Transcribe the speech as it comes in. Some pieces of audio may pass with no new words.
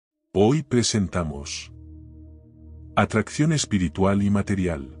Hoy presentamos Atracción espiritual y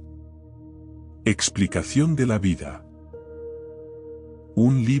material. Explicación de la vida.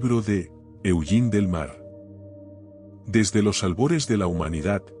 Un libro de Eugene Del Mar. Desde los albores de la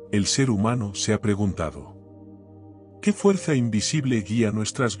humanidad, el ser humano se ha preguntado: ¿qué fuerza invisible guía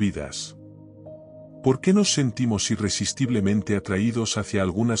nuestras vidas? ¿Por qué nos sentimos irresistiblemente atraídos hacia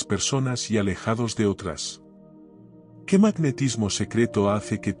algunas personas y alejados de otras? ¿Qué magnetismo secreto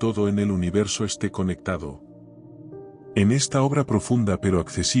hace que todo en el universo esté conectado? En esta obra profunda pero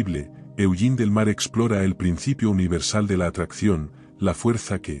accesible, Eugene Del Mar explora el principio universal de la atracción, la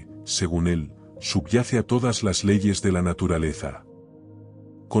fuerza que, según él, subyace a todas las leyes de la naturaleza.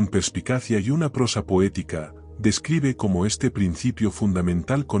 Con perspicacia y una prosa poética, describe cómo este principio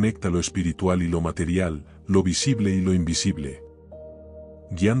fundamental conecta lo espiritual y lo material, lo visible y lo invisible.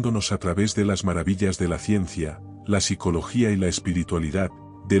 Guiándonos a través de las maravillas de la ciencia, la psicología y la espiritualidad,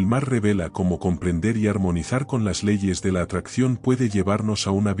 Del Mar revela cómo comprender y armonizar con las leyes de la atracción puede llevarnos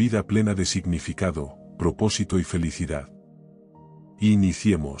a una vida plena de significado, propósito y felicidad.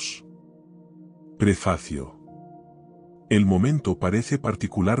 Iniciemos. Prefacio. El momento parece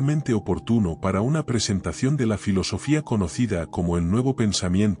particularmente oportuno para una presentación de la filosofía conocida como el nuevo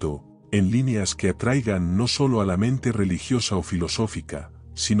pensamiento, en líneas que atraigan no solo a la mente religiosa o filosófica,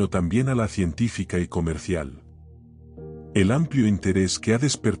 sino también a la científica y comercial. El amplio interés que ha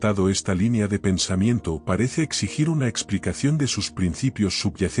despertado esta línea de pensamiento parece exigir una explicación de sus principios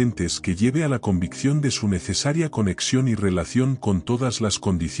subyacentes que lleve a la convicción de su necesaria conexión y relación con todas las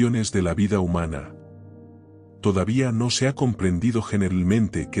condiciones de la vida humana. Todavía no se ha comprendido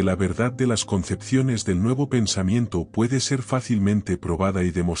generalmente que la verdad de las concepciones del nuevo pensamiento puede ser fácilmente probada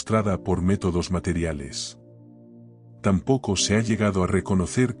y demostrada por métodos materiales. Tampoco se ha llegado a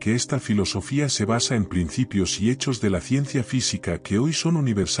reconocer que esta filosofía se basa en principios y hechos de la ciencia física que hoy son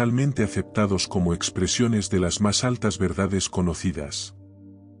universalmente aceptados como expresiones de las más altas verdades conocidas.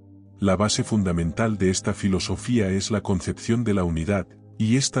 La base fundamental de esta filosofía es la concepción de la unidad,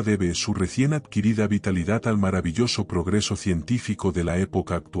 y esta debe su recién adquirida vitalidad al maravilloso progreso científico de la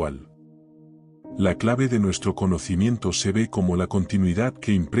época actual. La clave de nuestro conocimiento se ve como la continuidad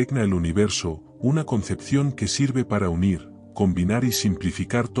que impregna el universo, una concepción que sirve para unir, combinar y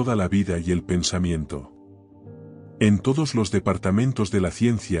simplificar toda la vida y el pensamiento. En todos los departamentos de la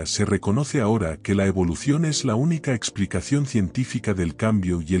ciencia se reconoce ahora que la evolución es la única explicación científica del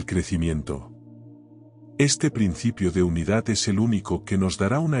cambio y el crecimiento. Este principio de unidad es el único que nos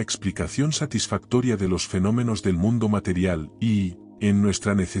dará una explicación satisfactoria de los fenómenos del mundo material y, en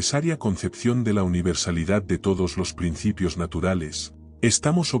nuestra necesaria concepción de la universalidad de todos los principios naturales,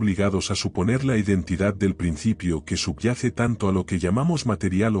 estamos obligados a suponer la identidad del principio que subyace tanto a lo que llamamos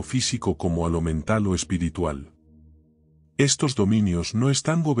material o físico como a lo mental o espiritual. Estos dominios no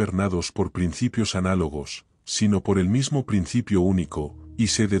están gobernados por principios análogos, sino por el mismo principio único, y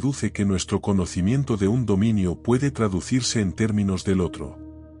se deduce que nuestro conocimiento de un dominio puede traducirse en términos del otro.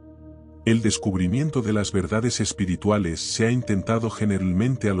 El descubrimiento de las verdades espirituales se ha intentado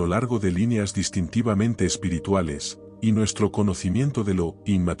generalmente a lo largo de líneas distintivamente espirituales, y nuestro conocimiento de lo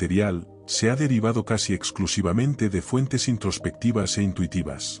inmaterial se ha derivado casi exclusivamente de fuentes introspectivas e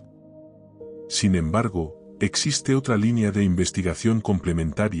intuitivas. Sin embargo, existe otra línea de investigación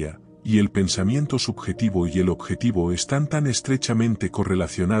complementaria, y el pensamiento subjetivo y el objetivo están tan estrechamente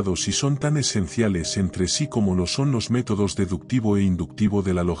correlacionados y son tan esenciales entre sí como lo son los métodos deductivo e inductivo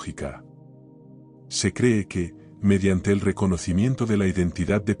de la lógica. Se cree que, mediante el reconocimiento de la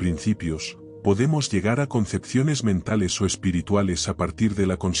identidad de principios, podemos llegar a concepciones mentales o espirituales a partir de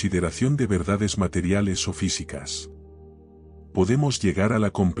la consideración de verdades materiales o físicas. Podemos llegar a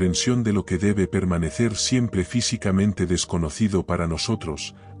la comprensión de lo que debe permanecer siempre físicamente desconocido para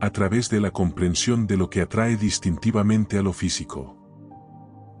nosotros, a través de la comprensión de lo que atrae distintivamente a lo físico.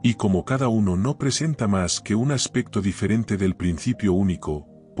 Y como cada uno no presenta más que un aspecto diferente del principio único,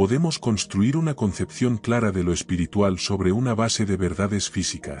 podemos construir una concepción clara de lo espiritual sobre una base de verdades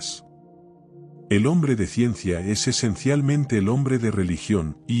físicas. El hombre de ciencia es esencialmente el hombre de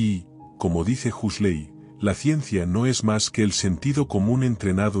religión y, como dice Huxley, la ciencia no es más que el sentido común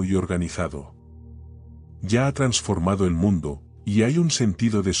entrenado y organizado. Ya ha transformado el mundo, y hay un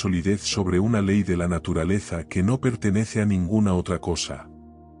sentido de solidez sobre una ley de la naturaleza que no pertenece a ninguna otra cosa.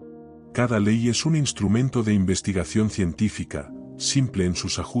 Cada ley es un instrumento de investigación científica, simple en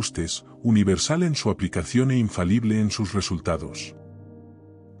sus ajustes, universal en su aplicación e infalible en sus resultados.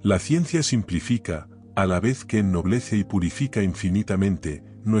 La ciencia simplifica, a la vez que ennoblece y purifica infinitamente,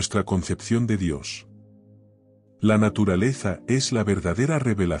 nuestra concepción de Dios. La naturaleza es la verdadera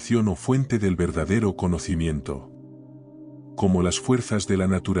revelación o fuente del verdadero conocimiento. como las fuerzas de la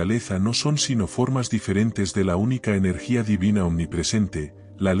naturaleza no son sino formas diferentes de la única energía divina omnipresente,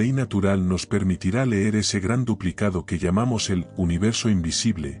 la ley natural nos permitirá leer ese gran duplicado que llamamos el universo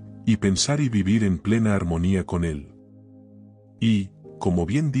invisible, y pensar y vivir en plena armonía con él. Y, como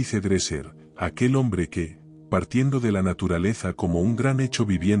bien dice Dresser, aquel hombre que, partiendo de la naturaleza como un gran hecho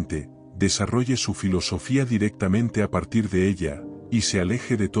viviente, desarrolle su filosofía directamente a partir de ella, y se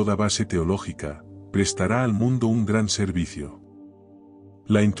aleje de toda base teológica, prestará al mundo un gran servicio.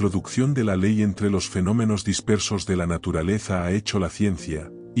 La introducción de la ley entre los fenómenos dispersos de la naturaleza ha hecho la ciencia,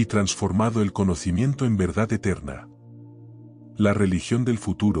 y transformado el conocimiento en verdad eterna. La religión del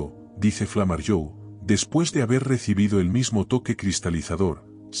futuro, dice Flamarjow, después de haber recibido el mismo toque cristalizador,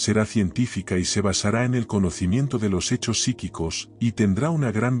 será científica y se basará en el conocimiento de los hechos psíquicos, y tendrá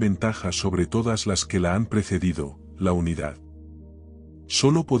una gran ventaja sobre todas las que la han precedido, la unidad.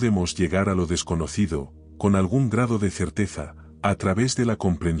 Solo podemos llegar a lo desconocido, con algún grado de certeza, a través de la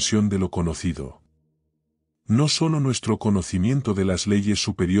comprensión de lo conocido. No solo nuestro conocimiento de las leyes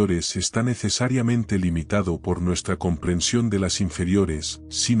superiores está necesariamente limitado por nuestra comprensión de las inferiores,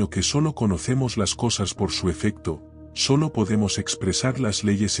 sino que solo conocemos las cosas por su efecto, solo podemos expresar las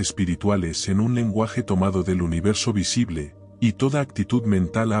leyes espirituales en un lenguaje tomado del universo visible, y toda actitud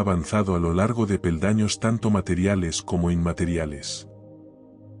mental ha avanzado a lo largo de peldaños tanto materiales como inmateriales.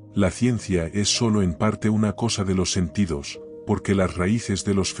 La ciencia es solo en parte una cosa de los sentidos, porque las raíces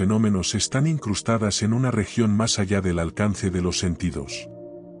de los fenómenos están incrustadas en una región más allá del alcance de los sentidos.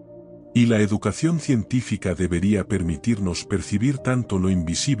 Y la educación científica debería permitirnos percibir tanto lo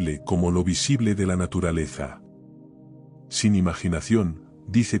invisible como lo visible de la naturaleza. Sin imaginación,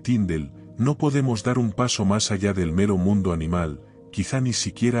 dice Tyndall, no podemos dar un paso más allá del mero mundo animal, quizá ni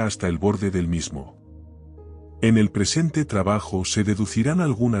siquiera hasta el borde del mismo. En el presente trabajo se deducirán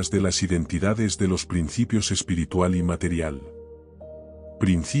algunas de las identidades de los principios espiritual y material.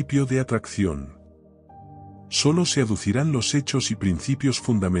 Principio de atracción. Solo se aducirán los hechos y principios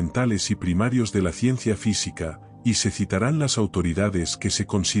fundamentales y primarios de la ciencia física, y se citarán las autoridades que se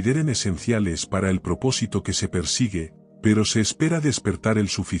consideren esenciales para el propósito que se persigue, pero se espera despertar el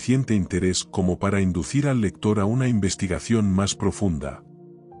suficiente interés como para inducir al lector a una investigación más profunda.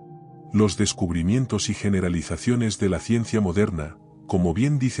 Los descubrimientos y generalizaciones de la ciencia moderna, como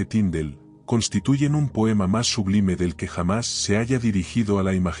bien dice Tyndall, constituyen un poema más sublime del que jamás se haya dirigido a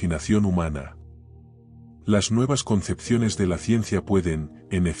la imaginación humana. Las nuevas concepciones de la ciencia pueden,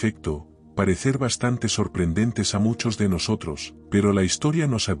 en efecto, parecer bastante sorprendentes a muchos de nosotros, pero la historia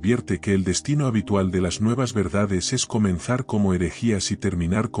nos advierte que el destino habitual de las nuevas verdades es comenzar como herejías y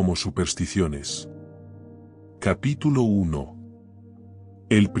terminar como supersticiones. Capítulo 1.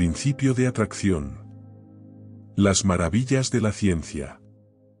 El principio de atracción. Las maravillas de la ciencia.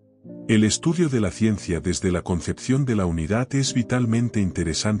 El estudio de la ciencia desde la concepción de la unidad es vitalmente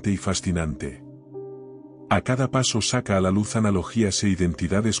interesante y fascinante. A cada paso saca a la luz analogías e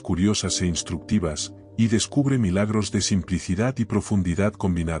identidades curiosas e instructivas, y descubre milagros de simplicidad y profundidad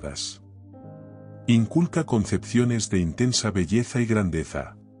combinadas. Inculca concepciones de intensa belleza y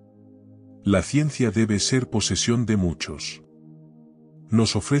grandeza. La ciencia debe ser posesión de muchos.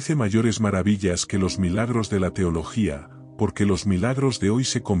 Nos ofrece mayores maravillas que los milagros de la teología, porque los milagros de hoy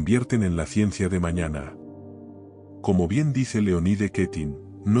se convierten en la ciencia de mañana. Como bien dice Leonide Ketin,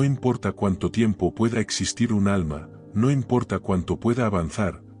 no importa cuánto tiempo pueda existir un alma, no importa cuánto pueda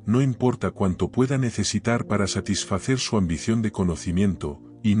avanzar, no importa cuánto pueda necesitar para satisfacer su ambición de conocimiento,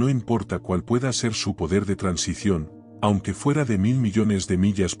 y no importa cuál pueda ser su poder de transición, aunque fuera de 1.000 millones de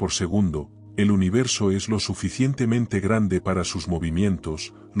millas por segundo, el universo es lo suficientemente grande para sus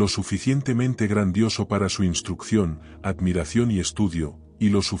movimientos, lo suficientemente grandioso para su instrucción, admiración y estudio, y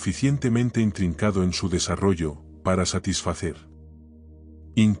lo suficientemente intrincado en su desarrollo, para satisfacer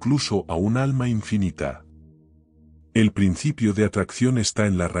incluso a un alma infinita. El principio de atracción está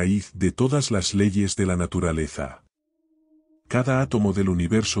en la raíz de todas las leyes de la naturaleza. Cada átomo del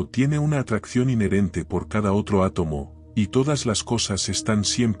universo tiene una atracción inherente por cada otro átomo, y todas las cosas están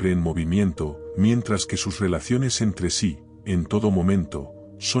siempre en movimiento, mientras que sus relaciones entre sí, en todo momento,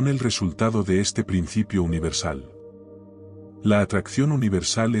 son el resultado de este principio universal. La atracción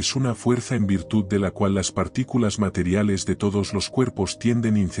universal es una fuerza en virtud de la cual las partículas materiales de todos los cuerpos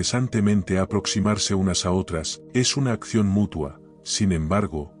tienden incesantemente a aproximarse unas a otras, es una acción mutua, sin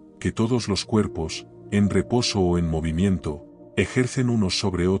embargo, que todos los cuerpos, en reposo o en movimiento, ejercen unos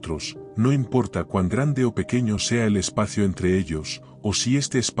sobre otros, no importa cuán grande o pequeño sea el espacio entre ellos, o si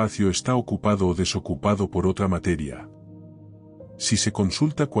este espacio está ocupado o desocupado por otra materia. Si se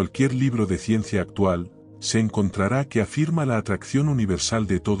consulta cualquier libro de ciencia actual, se encontrará que afirma la atracción universal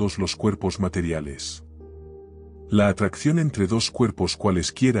de todos los cuerpos materiales. La atracción entre dos cuerpos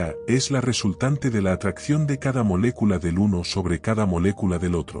cualesquiera es la resultante de la atracción de cada molécula del uno sobre cada molécula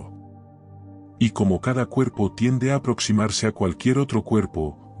del otro. Y como cada cuerpo tiende a aproximarse a cualquier otro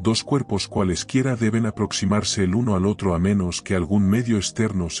cuerpo, dos cuerpos cualesquiera deben aproximarse el uno al otro a menos que algún medio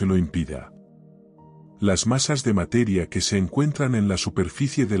externo se lo impida. Las masas de materia que se encuentran en la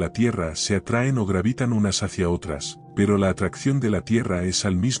superficie de la Tierra se atraen o gravitan unas hacia otras, pero la atracción de la Tierra es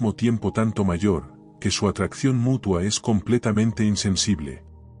al mismo tiempo tanto mayor, que su atracción mutua es completamente insensible.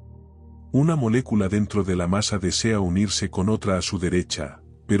 Una molécula dentro de la masa desea unirse con otra a su derecha,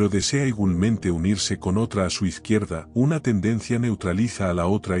 pero desea igualmente unirse con otra a su izquierda. Una tendencia neutraliza a la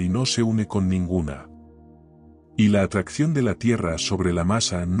otra y no se une con ninguna. Y la atracción de la Tierra sobre la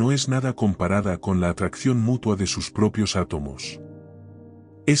masa no es nada comparada con la atracción mutua de sus propios átomos.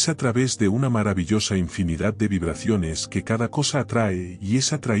 Es a través de una maravillosa infinidad de vibraciones que cada cosa atrae y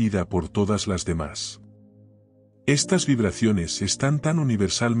es atraída por todas las demás. Estas vibraciones están tan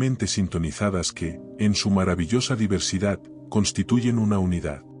universalmente sintonizadas que, en su maravillosa diversidad, constituyen una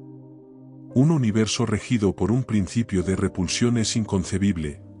unidad. Un universo regido por un principio de repulsión es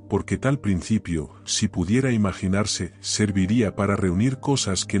inconcebible, porque tal principio, si pudiera imaginarse, serviría para reunir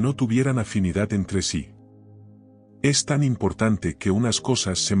cosas que no tuvieran afinidad entre sí. Es tan importante que unas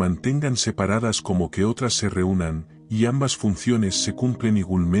cosas se mantengan separadas como que otras se reúnan, y ambas funciones se cumplen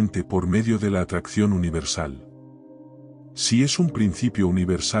igualmente por medio de la atracción universal. Si es un principio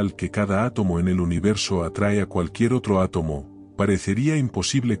universal que cada átomo en el universo atrae a cualquier otro átomo, parecería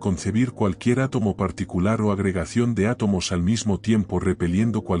imposible concebir cualquier átomo particular o agregación de átomos al mismo tiempo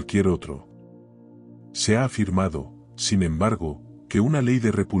repeliendo cualquier otro. Se ha afirmado, sin embargo, que una ley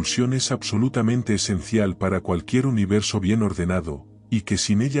de repulsión es absolutamente esencial para cualquier universo bien ordenado, y que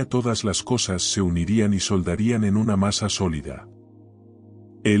sin ella todas las cosas se unirían y soldarían en una masa sólida.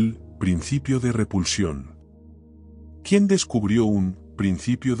 El principio de repulsión. ¿Quién descubrió un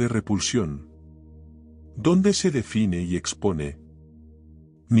principio de repulsión? ¿Dónde se define y expone?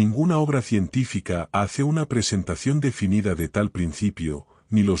 Ninguna obra científica hace una presentación definida de tal principio,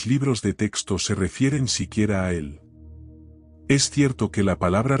 ni los libros de texto se refieren siquiera a él. Es cierto que la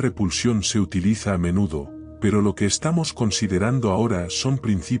palabra repulsión se utiliza a menudo, pero lo que estamos considerando ahora son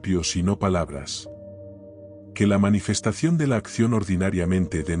principios y no palabras. Que la manifestación de la acción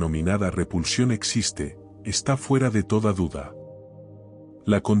ordinariamente denominada repulsión existe, está fuera de toda duda.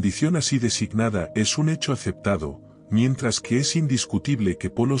 La condición así designada es un hecho aceptado, mientras que es indiscutible que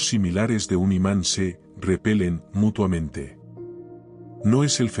polos similares de un imán se repelen mutuamente. No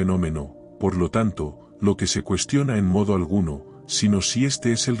es el fenómeno, por lo tanto, lo que se cuestiona en modo alguno, sino si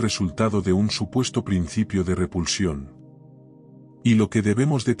este es el resultado de un supuesto principio de repulsión. Y lo que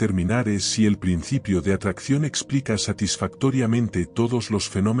debemos determinar es si el principio de atracción explica satisfactoriamente todos los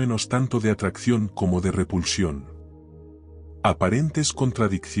fenómenos tanto de atracción como de repulsión. Aparentes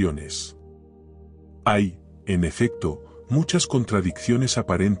contradicciones. Hay, en efecto, muchas contradicciones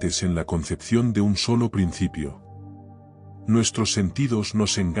aparentes en la concepción de un solo principio. Nuestros sentidos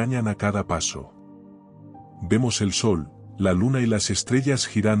nos engañan a cada paso. Vemos el sol, la luna y las estrellas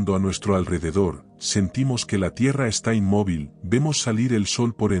girando a nuestro alrededor, sentimos que la Tierra está inmóvil, vemos salir el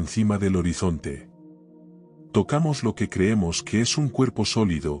sol por encima del horizonte. Tocamos lo que creemos que es un cuerpo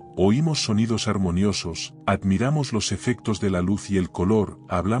sólido, oímos sonidos armoniosos, admiramos los efectos de la luz y el color,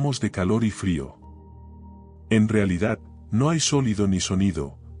 hablamos de calor y frío. En realidad, no hay sólido ni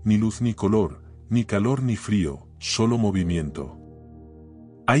sonido, ni luz ni color, ni calor ni frío, solo movimiento.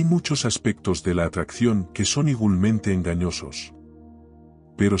 Hay muchos aspectos de la atracción que son igualmente engañosos.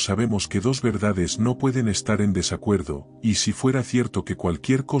 Pero sabemos que dos verdades no pueden estar en desacuerdo, y si fuera cierto que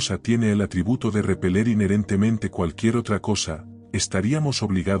cualquier cosa tiene el atributo de repeler inherentemente cualquier otra cosa, estaríamos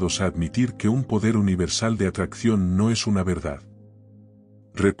obligados a admitir que un poder universal de atracción no es una verdad.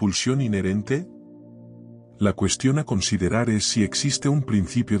 ¿Repulsión inherente? La cuestión a considerar es si existe un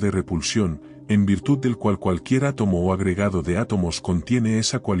principio de repulsión, en virtud del cual cualquier átomo o agregado de átomos contiene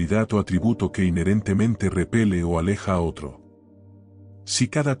esa cualidad o atributo que inherentemente repele o aleja a otro. Si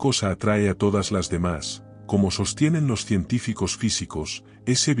cada cosa atrae a todas las demás, como sostienen los científicos físicos,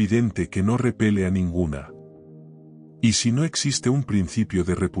 es evidente que no repele a ninguna. Y si no existe un principio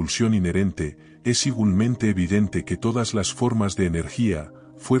de repulsión inherente, es igualmente evidente que todas las formas de energía,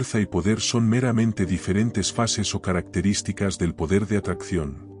 fuerza y poder son meramente diferentes fases o características del poder de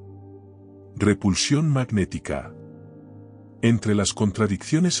atracción. Repulsión magnética. Entre las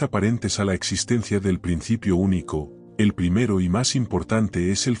contradicciones aparentes a la existencia del principio único, el primero y más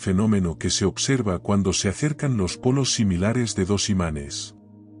importante es el fenómeno que se observa cuando se acercan los polos similares de dos imanes.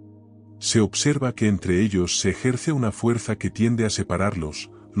 Se observa que entre ellos se ejerce una fuerza que tiende a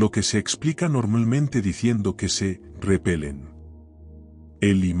separarlos, lo que se explica normalmente diciendo que se repelen.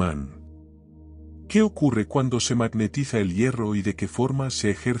 El imán. ¿Qué ocurre cuando se magnetiza el hierro y de qué forma se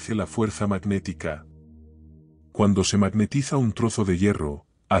ejerce la fuerza magnética? Cuando se magnetiza un trozo de hierro,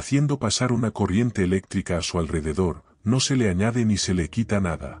 haciendo pasar una corriente eléctrica a su alrededor, no se le añade ni se le quita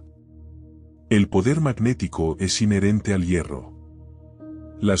nada. El poder magnético es inherente al hierro.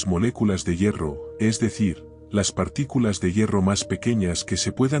 Las moléculas de hierro, es decir, las partículas de hierro más pequeñas que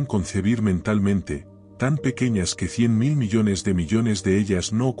se puedan concebir mentalmente, tan pequeñas que 100.000 millones de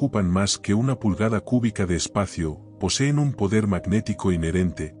ellas no ocupan más que una pulgada cúbica de espacio, poseen un poder magnético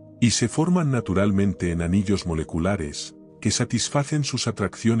inherente, y se forman naturalmente en anillos moleculares, que satisfacen sus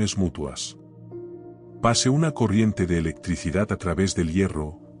atracciones mutuas. Pase una corriente de electricidad a través del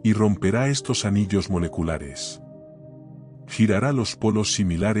hierro, y romperá estos anillos moleculares. Girará los polos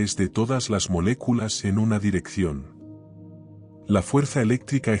similares de todas las moléculas en una dirección. La fuerza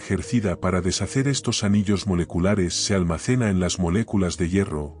eléctrica ejercida para deshacer estos anillos moleculares se almacena en las moléculas de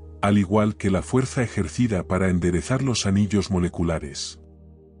hierro, al igual que la fuerza ejercida para enderezar los anillos moleculares.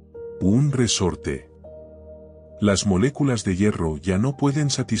 Un resorte. Las moléculas de hierro ya no pueden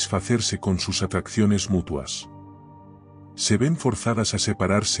satisfacerse con sus atracciones mutuas. Se ven forzadas a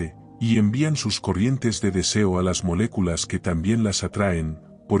separarse, y envían sus corrientes de deseo a las moléculas que también las atraen,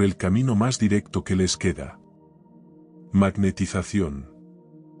 por el camino más directo que les queda. Magnetización.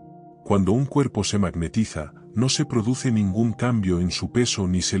 Cuando un cuerpo se magnetiza, no se produce ningún cambio en su peso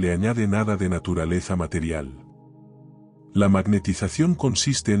ni se le añade nada de naturaleza material. La magnetización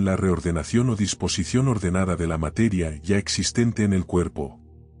consiste en la reordenación o disposición ordenada de la materia ya existente en el cuerpo.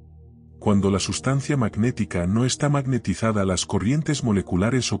 Cuando la sustancia magnética no está magnetizada, las corrientes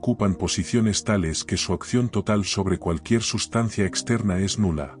moleculares ocupan posiciones tales que su acción total sobre cualquier sustancia externa es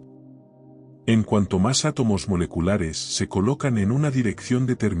nula. En cuanto más átomos moleculares se colocan en una dirección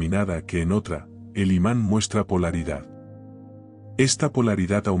determinada que en otra, el imán muestra polaridad. Esta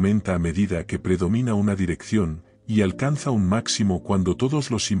polaridad aumenta a medida que predomina una dirección, y alcanza un máximo cuando todos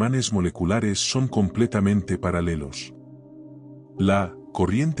los imanes moleculares son completamente paralelos. La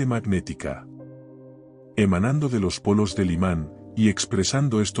corriente magnética. Emanando de los polos del imán, y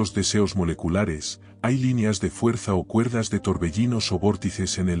expresando estos deseos moleculares, hay líneas de fuerza o cuerdas de torbellinos o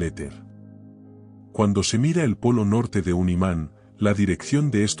vórtices en el éter. Cuando se mira el polo norte de un imán, la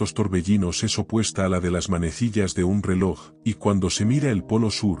dirección de estos torbellinos es opuesta a la de las manecillas de un reloj, y cuando se mira el polo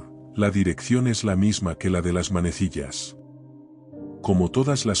sur, la dirección es la misma que la de las manecillas. Como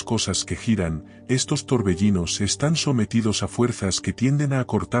todas las cosas que giran, estos torbellinos están sometidos a fuerzas que tienden a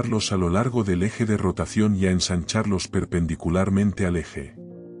acortarlos a lo largo del eje de rotación y a ensancharlos perpendicularmente al eje.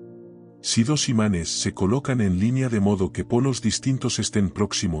 Si dos imanes se colocan en línea de modo que polos distintos estén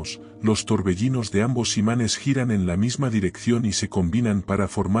próximos, los torbellinos de ambos imanes giran en la misma dirección y se combinan para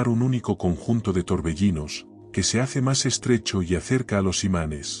formar un único conjunto de torbellinos, que se hace más estrecho y acerca a los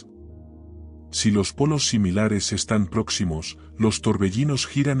imanes. Si los polos similares están próximos, los torbellinos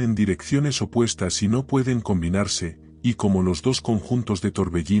giran en direcciones opuestas y no pueden combinarse, y como los dos conjuntos de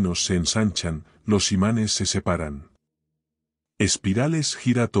torbellinos se ensanchan, los imanes se separan. Espirales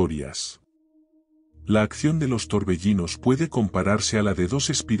giratorias. La acción de los torbellinos puede compararse a la de dos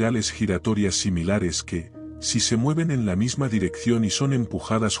espirales giratorias similares que, si se mueven en la misma dirección y son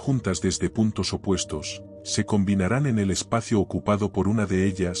empujadas juntas desde puntos opuestos, se combinarán en el espacio ocupado por una de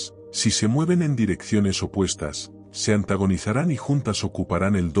ellas. Si se mueven en direcciones opuestas, se antagonizarán y juntas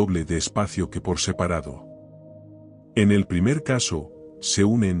ocuparán el doble de espacio que por separado. En el primer caso, se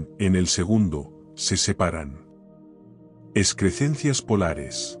unen, en el segundo, se separan. Excrescencias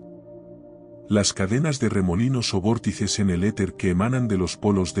polares. Las cadenas de remolinos o vórtices en el éter que emanan de los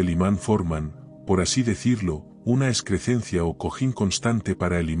polos del imán forman, por así decirlo, una excrescencia o cojín constante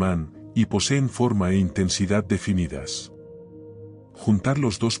para el imán, y poseen forma e intensidad definidas. Juntar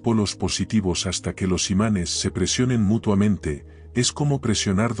los dos polos positivos hasta que los imanes se presionen mutuamente, es como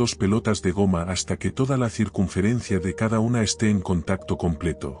presionar dos pelotas de goma hasta que toda la circunferencia de cada una esté en contacto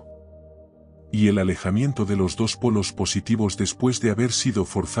completo. Y el alejamiento de los dos polos positivos después de haber sido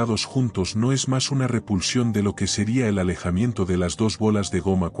forzados juntos no es más una repulsión de lo que sería el alejamiento de las dos bolas de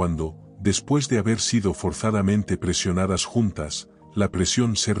goma cuando, después de haber sido forzadamente presionadas juntas, la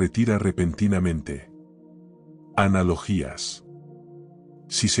presión se retira repentinamente. Analogías.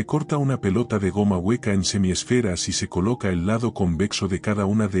 Si se corta una pelota de goma hueca en semiesferas y se coloca el lado convexo de cada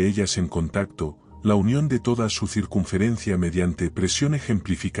una de ellas en contacto, la unión de toda su circunferencia mediante presión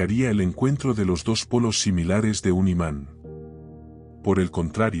ejemplificaría el encuentro de los dos polos similares de un imán. Por el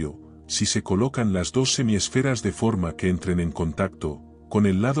contrario, si se colocan las dos semiesferas de forma que entren en contacto, con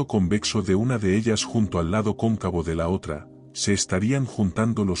el lado convexo de una de ellas junto al lado cóncavo de la otra, se estarían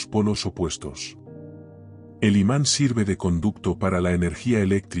juntando los polos opuestos. El imán sirve de conducto para la energía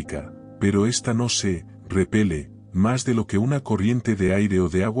eléctrica, pero esta no se repele más de lo que una corriente de aire o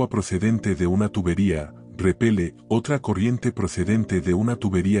de agua procedente de una tubería repele otra corriente procedente de una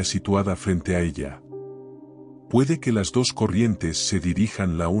tubería situada frente a ella. Puede que las dos corrientes se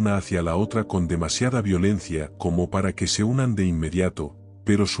dirijan la una hacia la otra con demasiada violencia como para que se unan de inmediato,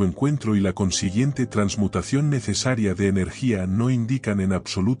 pero su encuentro y la consiguiente transmutación necesaria de energía no indican en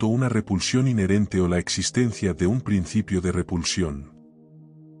absoluto una repulsión inherente o la existencia de un principio de repulsión.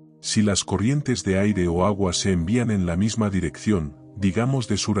 Si las corrientes de aire o agua se envían en la misma dirección, digamos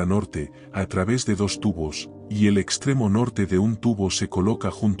de sur a norte, a través de dos tubos, y el extremo norte de un tubo se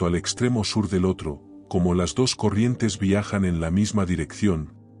coloca junto al extremo sur del otro, como las dos corrientes viajan en la misma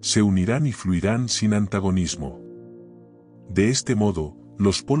dirección, se unirán y fluirán sin antagonismo. De este modo,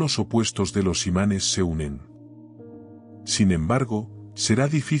 los polos opuestos de los imanes se unen. Sin embargo, será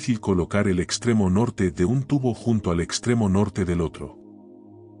difícil colocar el extremo norte de un tubo junto al extremo norte del otro.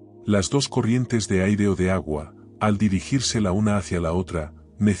 Las dos corrientes de aire o de agua, al dirigirse la una hacia la otra,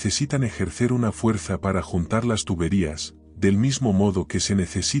 necesitan ejercer una fuerza para juntar las tuberías, del mismo modo que se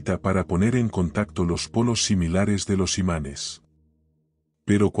necesita para poner en contacto los polos similares de los imanes.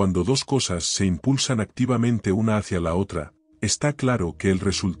 Pero cuando dos cosas se impulsan activamente una hacia la otra, está claro que el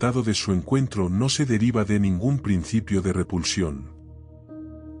resultado de su encuentro no se deriva de ningún principio de repulsión.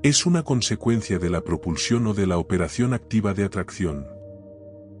 Es una consecuencia de la propulsión o de la operación activa de atracción.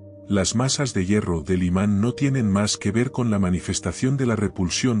 Las masas de hierro del imán no tienen más que ver con la manifestación de la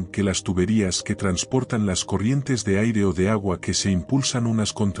repulsión que las tuberías que transportan las corrientes de aire o de agua que se impulsan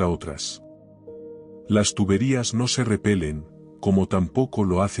unas contra otras. Las tuberías no se repelen, como tampoco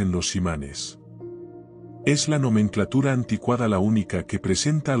lo hacen los imanes. Es la nomenclatura anticuada la única que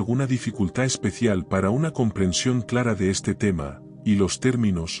presenta alguna dificultad especial para una comprensión clara de este tema, y los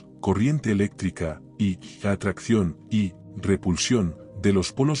términos corriente eléctrica y atracción y repulsión de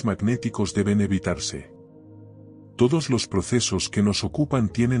los polos magnéticos deben evitarse. Todos los procesos que nos ocupan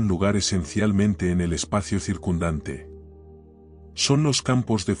tienen lugar esencialmente en el espacio circundante. Son los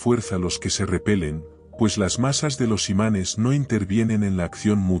campos de fuerza los que se repelen, pues las masas de los imanes no intervienen en la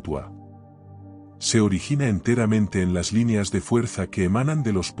acción mutua. Se origina enteramente en las líneas de fuerza que emanan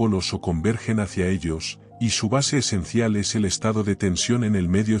de los polos o convergen hacia ellos, y su base esencial es el estado de tensión en el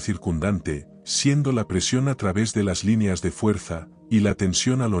medio circundante, siendo la presión a través de las líneas de fuerza, y la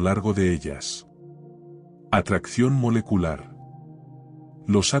tensión a lo largo de ellas. Atracción molecular.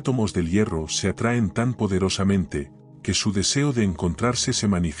 Los átomos del hierro se atraen tan poderosamente, que su deseo de encontrarse se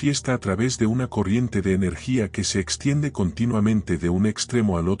manifiesta a través de una corriente de energía que se extiende continuamente de un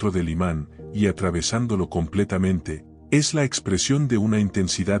extremo al otro del imán, y atravesándolo completamente, es la expresión de una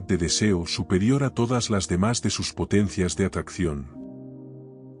intensidad de deseo superior a todas las demás de sus potencias de atracción.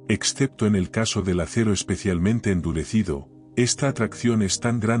 Excepto en el caso del acero especialmente endurecido, esta atracción es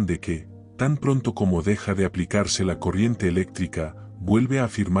tan grande que, tan pronto como deja de aplicarse la corriente eléctrica, vuelve a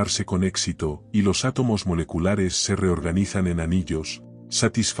afirmarse con éxito, y los átomos moleculares se reorganizan en anillos,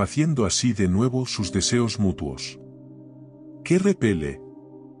 satisfaciendo así de nuevo sus deseos mutuos. ¿Qué repele?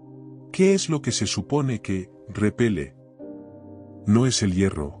 ¿Qué es lo que se supone que repele? No es el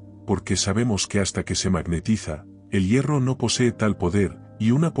hierro, porque sabemos que hasta que se magnetiza, el hierro no posee tal poder,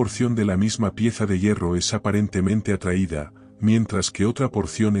 y una porción de la misma pieza de hierro es aparentemente atraída, mientras que otra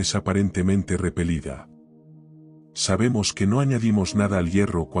porción es aparentemente repelida. Sabemos que no añadimos nada al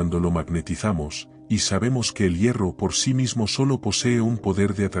hierro cuando lo magnetizamos, y sabemos que el hierro por sí mismo solo posee un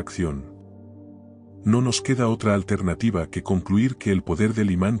poder de atracción. No nos queda otra alternativa que concluir que el poder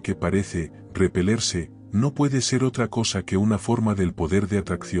del imán que parece repelerse, no puede ser otra cosa que una forma del poder de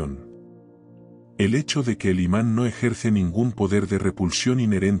atracción. El hecho de que el imán no ejerce ningún poder de repulsión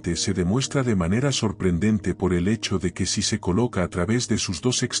inherente se demuestra de manera sorprendente por el hecho de que si se coloca a través de sus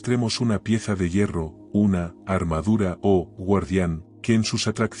dos extremos una pieza de hierro, una armadura o guardián, que en sus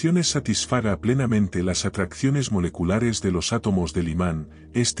atracciones satisfaga plenamente las atracciones moleculares de los átomos del imán,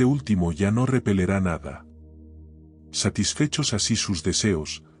 este último ya no repelerá nada. Satisfechos así sus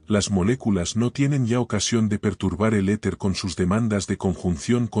deseos, las moléculas no tienen ya ocasión de perturbar el éter con sus demandas de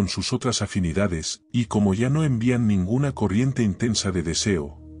conjunción con sus otras afinidades, y como ya no envían ninguna corriente intensa de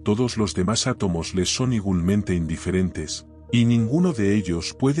deseo, todos los demás átomos les son igualmente indiferentes, y ninguno de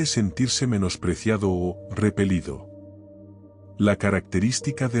ellos puede sentirse menospreciado o repelido. La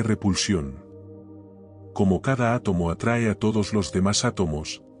característica de repulsión. Como cada átomo atrae a todos los demás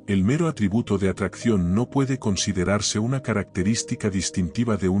átomos, el mero atributo de atracción no puede considerarse una característica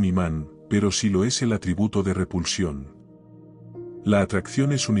distintiva de un imán, pero sí lo es el atributo de repulsión. La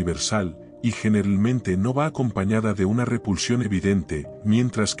atracción es universal, y generalmente no va acompañada de una repulsión evidente,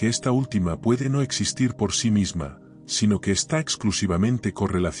 mientras que esta última puede no existir por sí misma, sino que está exclusivamente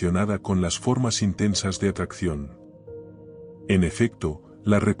correlacionada con las formas intensas de atracción. En efecto,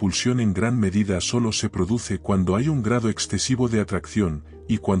 la repulsión en gran medida solo se produce cuando hay un grado excesivo de atracción,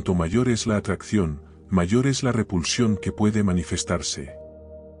 y cuanto mayor es la atracción, mayor es la repulsión que puede manifestarse.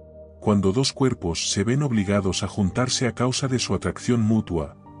 Cuando dos cuerpos se ven obligados a juntarse a causa de su atracción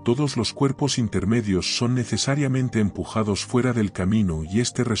mutua, todos los cuerpos intermedios son necesariamente empujados fuera del camino y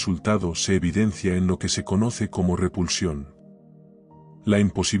este resultado se evidencia en lo que se conoce como repulsión. La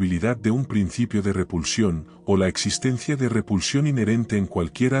imposibilidad de un principio de repulsión, o la existencia de repulsión inherente en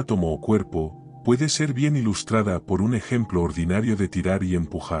cualquier átomo o cuerpo, puede ser bien ilustrada por un ejemplo ordinario de tirar y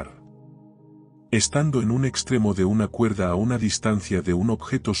empujar. Estando en un extremo de una cuerda a una distancia de un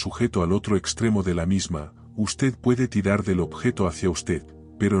objeto sujeto al otro extremo de la misma, usted puede tirar del objeto hacia usted,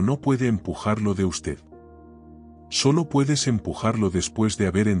 pero no puede empujarlo de usted. Solo puedes empujarlo después de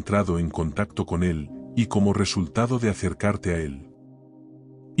haber entrado en contacto con él, y como resultado de acercarte a él.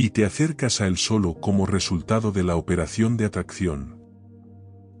 Y te acercas a él solo como resultado de la operación de atracción.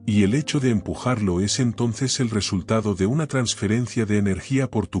 Y el hecho de empujarlo es entonces el resultado de una transferencia de energía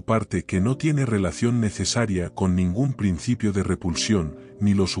por tu parte que no tiene relación necesaria con ningún principio de repulsión,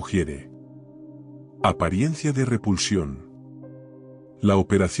 ni lo sugiere. Apariencia de repulsión. La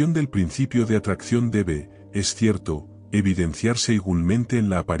operación del principio de atracción debe, es cierto, evidenciarse igualmente en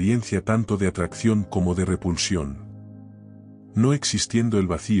la apariencia tanto de atracción como de repulsión. No existiendo el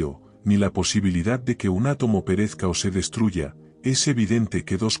vacío, ni la posibilidad de que un átomo perezca o se destruya, es evidente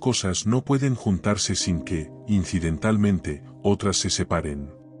que dos cosas no pueden juntarse sin que, incidentalmente, otras se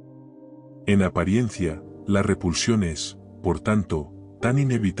separen. En apariencia, la repulsión es, por tanto, tan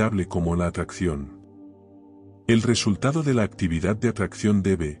inevitable como la atracción. El resultado de la actividad de atracción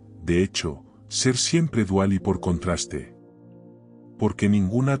debe, de hecho, ser siempre dual y por contraste. Porque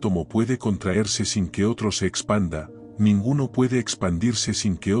ningún átomo puede contraerse sin que otro se expanda, ninguno puede expandirse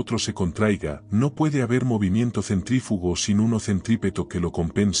sin que otro se contraiga, no puede haber movimiento centrífugo sin uno centrípeto que lo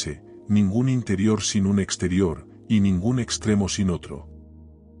compense, ningún interior sin un exterior, y ningún extremo sin otro.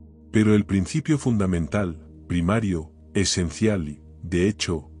 Pero el principio fundamental, primario, esencial y, de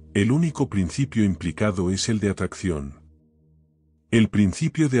hecho, el único principio implicado es el de atracción. El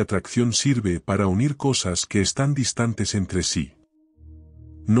principio de atracción sirve para unir cosas que están distantes entre sí.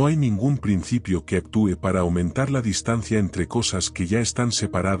 No hay ningún principio que actúe para aumentar la distancia entre cosas que ya están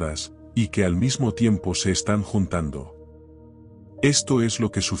separadas, y que al mismo tiempo se están juntando. Esto es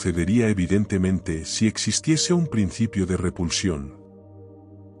lo que sucedería evidentemente si existiese un principio de repulsión.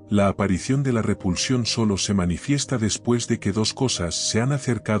 La aparición de la repulsión solo se manifiesta después de que dos cosas se han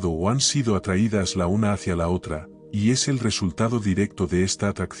acercado o han sido atraídas la una hacia la otra, y es el resultado directo de esta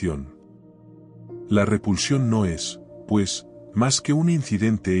atracción. La repulsión no es, pues, más que un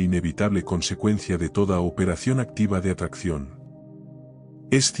incidente e inevitable consecuencia de toda operación activa de atracción.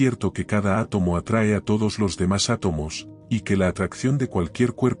 Es cierto que cada átomo atrae a todos los demás átomos, y que la atracción de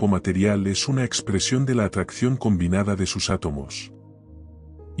cualquier cuerpo material es una expresión de la atracción combinada de sus átomos.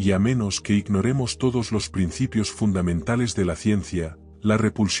 Y a menos que ignoremos todos los principios fundamentales de la ciencia, la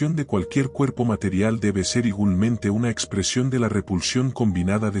repulsión de cualquier cuerpo material debe ser igualmente una expresión de la repulsión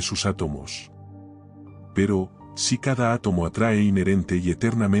combinada de sus átomos. Pero, si cada átomo atrae inherente y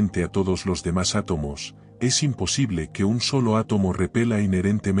eternamente a todos los demás átomos, es imposible que un solo átomo repela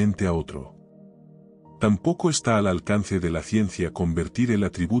inherentemente a otro. Tampoco está al alcance de la ciencia convertir el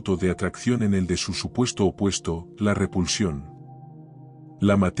atributo de atracción en el de su supuesto opuesto, la repulsión.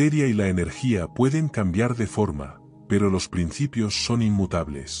 La materia y la energía pueden cambiar de forma, pero los principios son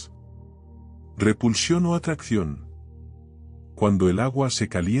inmutables. Repulsión o atracción. Cuando el agua se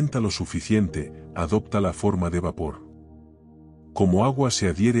calienta lo suficiente, adopta la forma de vapor. Como agua se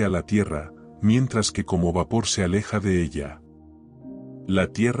adhiere a la tierra, mientras que como vapor se aleja de ella. ¿La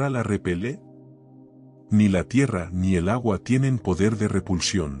tierra la repele? Ni la tierra ni el agua tienen poder de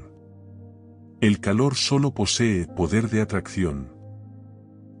repulsión. El calor solo posee poder de atracción.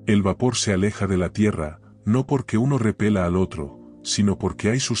 El vapor se aleja de la tierra, no porque uno repela al otro, sino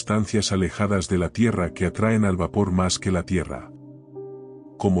porque hay sustancias alejadas de la tierra que atraen al vapor más que la tierra.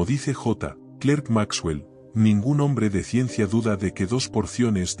 Como dice J. Clerk Maxwell, ningún hombre de ciencia duda de que dos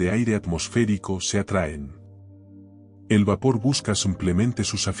porciones de aire atmosférico se atraen. El vapor busca simplemente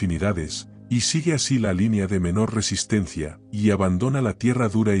sus afinidades, y sigue así la línea de menor resistencia, y abandona la tierra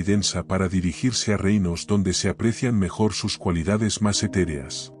dura y densa para dirigirse a reinos donde se aprecian mejor sus cualidades más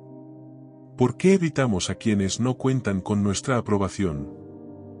etéreas. ¿Por qué evitamos a quienes no cuentan con nuestra aprobación?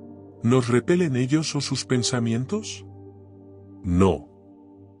 ¿Nos repelen ellos o sus pensamientos? No.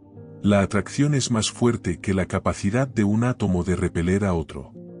 La atracción es más fuerte que la capacidad de un átomo de repeler a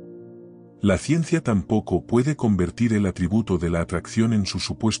otro. La ciencia tampoco puede convertir el atributo de la atracción en su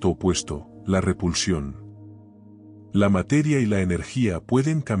supuesto opuesto, la repulsión. La materia y la energía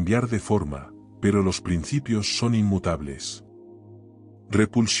pueden cambiar de forma, pero los principios son inmutables.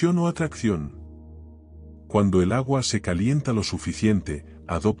 Repulsión o atracción. Cuando el agua se calienta lo suficiente,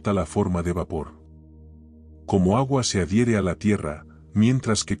 adopta la forma de vapor. Como agua se adhiere a la tierra,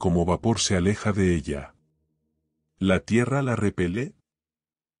 mientras que como vapor se aleja de ella. ¿La tierra la repele?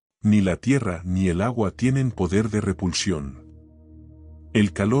 Ni la tierra ni el agua tienen poder de repulsión.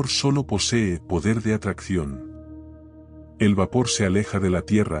 El calor solo posee poder de atracción. El vapor se aleja de la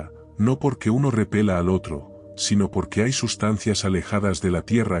tierra, no porque uno repela al otro, sino porque hay sustancias alejadas de la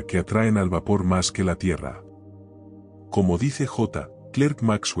tierra que atraen al vapor más que la tierra. Como dice J. Clerk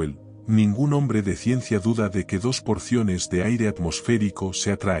Maxwell, ningún hombre de ciencia duda de que dos porciones de aire atmosférico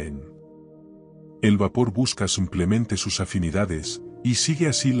se atraen. El vapor busca simplemente sus afinidades, y sigue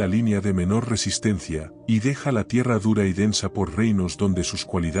así la línea de menor resistencia, y deja la tierra dura y densa por reinos donde sus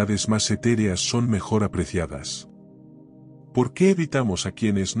cualidades más etéreas son mejor apreciadas. ¿Por qué evitamos a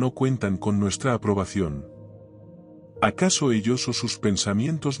quienes no cuentan con nuestra aprobación? ¿Acaso ellos o sus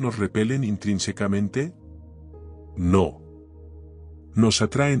pensamientos nos repelen intrínsecamente? No. Nos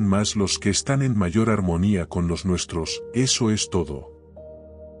atraen más los que están en mayor armonía con los nuestros, eso es todo.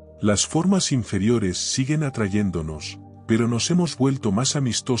 Las formas inferiores siguen atrayéndonos, pero nos hemos vuelto más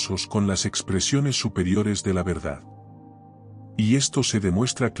amistosos con las expresiones superiores de la verdad. Y esto se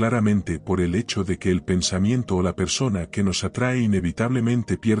demuestra claramente por el hecho de que el pensamiento o la persona que nos atrae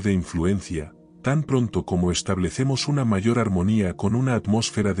inevitablemente pierde influencia, tan pronto como establecemos una mayor armonía con una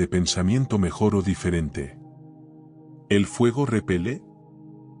atmósfera de pensamiento mejor o diferente. ¿El fuego repele?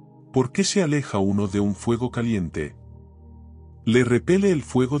 ¿Por qué se aleja uno de un fuego caliente? ¿Le repele el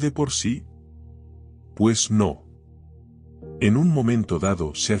fuego de por sí? Pues no. En un momento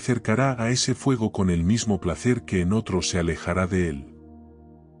dado se acercará a ese fuego con el mismo placer que en otro se alejará de él.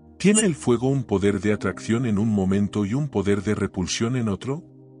 ¿Tiene el fuego un poder de atracción en un momento y un poder de repulsión en otro?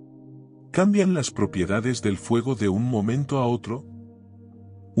 ¿Cambian las propiedades del fuego de un momento a otro?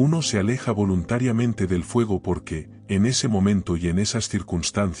 Uno se aleja voluntariamente del fuego porque, en ese momento y en esas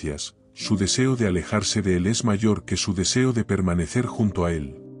circunstancias, su deseo de alejarse de él es mayor que su deseo de permanecer junto a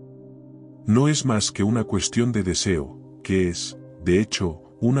él. No es más que una cuestión de deseo, que es, de hecho,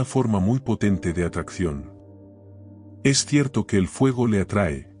 una forma muy potente de atracción. Es cierto que el fuego le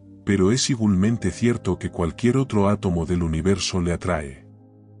atrae, pero es igualmente cierto que cualquier otro átomo del universo le atrae.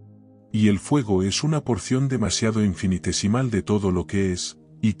 Y el fuego es una porción demasiado infinitesimal de todo lo que es,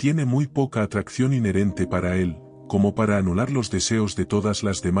 y tiene muy poca atracción inherente para él, como para anular los deseos de todas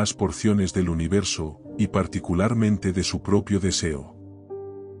las demás porciones del universo, y particularmente de su propio deseo.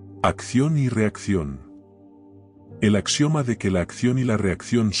 Acción y reacción. El axioma de que la acción y la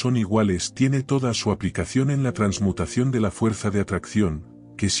reacción son iguales tiene toda su aplicación en la transmutación de la fuerza de atracción,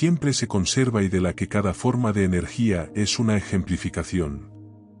 que siempre se conserva y de la que cada forma de energía es una ejemplificación.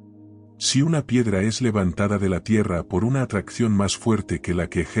 Si una piedra es levantada de la tierra por una atracción más fuerte que la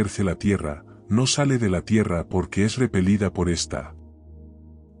que ejerce la tierra, no sale de la tierra porque es repelida por esta.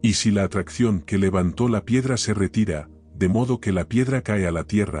 Y si la atracción que levantó la piedra se retira, de modo que la piedra cae a la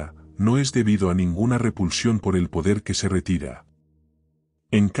tierra, no es debido a ninguna repulsión por el poder que se retira.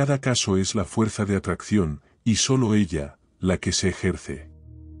 En cada caso es la fuerza de atracción, y solo ella, la que se ejerce.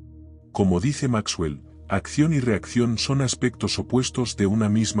 Como dice Maxwell, acción y reacción son aspectos opuestos de una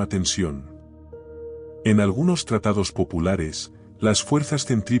misma tensión. En algunos tratados populares, las fuerzas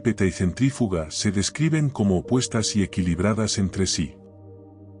centrípeta y centrífuga se describen como opuestas y equilibradas entre sí.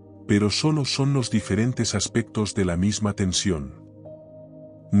 Pero solo son los diferentes aspectos de la misma tensión.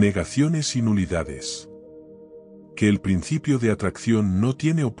 Negaciones y nulidades. Que el principio de atracción no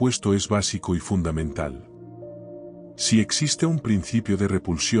tiene opuesto es básico y fundamental. Si existe un principio de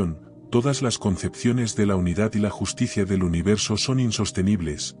repulsión, todas las concepciones de la unidad y la justicia del universo son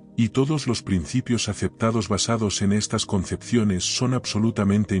insostenibles, y todos los principios aceptados basados en estas concepciones son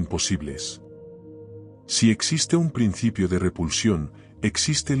absolutamente imposibles. Si existe un principio de repulsión,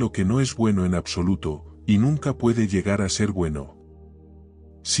 existe lo que no es bueno en absoluto, y nunca puede llegar a ser bueno.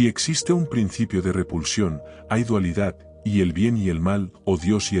 Si existe un principio de repulsión, hay dualidad, y el bien y el mal, o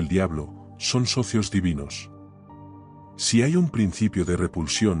Dios y el diablo, son socios divinos. Si hay un principio de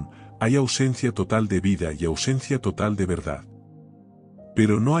repulsión, hay ausencia total de vida y ausencia total de verdad.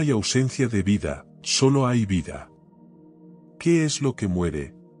 Pero no hay ausencia de vida, solo hay vida. ¿Qué es lo que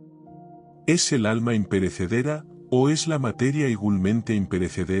muere? ¿Es el alma imperecedera, o es la materia igualmente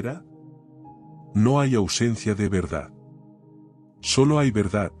imperecedera? No hay ausencia de verdad. Solo hay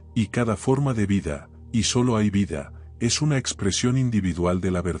verdad, y cada forma de vida, y solo hay vida, es una expresión individual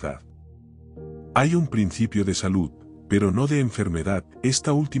de la verdad. Hay un principio de salud, pero no de enfermedad,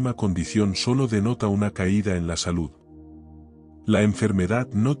 esta última condición solo denota una caída en la salud. La enfermedad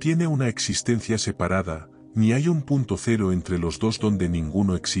no tiene una existencia separada, ni hay un punto cero entre los dos donde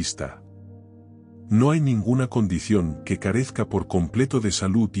ninguno exista. No hay ninguna condición que carezca por completo de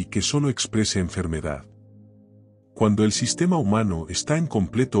salud y que solo exprese enfermedad. Cuando el sistema humano está en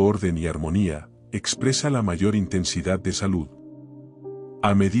completo orden y armonía, expresa la mayor intensidad de salud.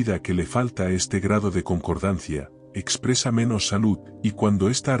 A medida que le falta este grado de concordancia, expresa menos salud, y cuando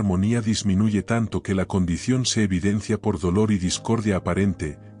esta armonía disminuye tanto que la condición se evidencia por dolor y discordia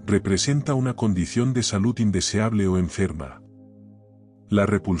aparente, representa una condición de salud indeseable o enferma. La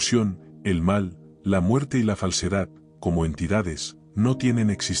repulsión, el mal, la muerte y la falsedad, como entidades, no tienen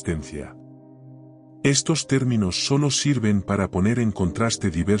existencia. Estos términos solo sirven para poner en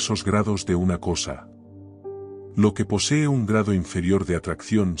contraste diversos grados de una cosa. Lo que posee un grado inferior de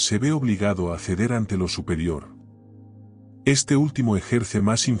atracción se ve obligado a ceder ante lo superior. Este último ejerce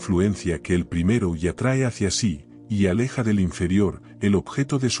más influencia que el primero y atrae hacia sí, y aleja del inferior, el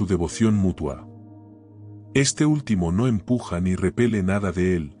objeto de su devoción mutua. Este último no empuja ni repele nada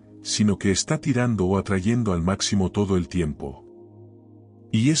de él, sino que está tirando o atrayendo al máximo todo el tiempo.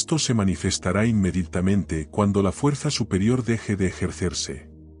 Y esto se manifestará inmediatamente cuando la fuerza superior deje de ejercerse.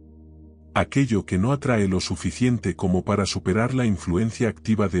 Aquello que no atrae lo suficiente como para superar la influencia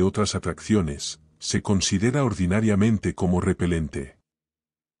activa de otras atracciones, se considera ordinariamente como repelente.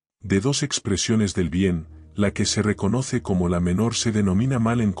 De dos expresiones del bien, la que se reconoce como la menor se denomina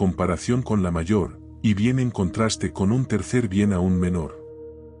mal en comparación con la mayor, y bien en contraste con un tercer bien aún menor.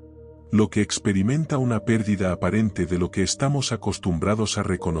 Lo que experimenta una pérdida aparente de lo que estamos acostumbrados a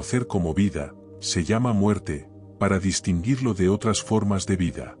reconocer como vida, se llama muerte, para distinguirlo de otras formas de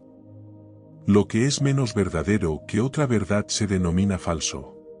vida. Lo que es menos verdadero que otra verdad se denomina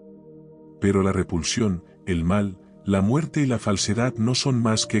falso. Pero la repulsión, el mal, la muerte y la falsedad no son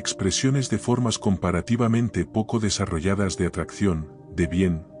más que expresiones de formas comparativamente poco desarrolladas de atracción, de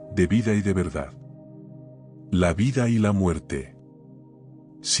bien, de vida y de verdad. La vida y la muerte.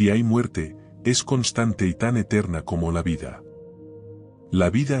 Si hay muerte, es constante y tan eterna como la vida. La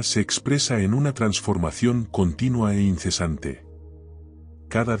vida se expresa en una transformación continua e incesante.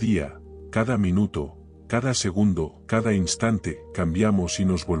 Cada día, cada minuto, cada segundo, cada instante, cambiamos y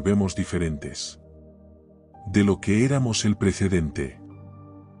nos volvemos diferentes de lo que éramos el precedente.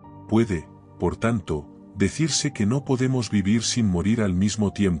 Puede, por tanto, decirse que no podemos vivir sin morir al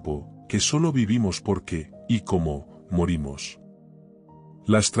mismo tiempo, que solo vivimos porque, y como, morimos.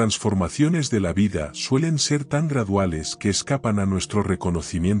 Las transformaciones de la vida suelen ser tan graduales que escapan a nuestro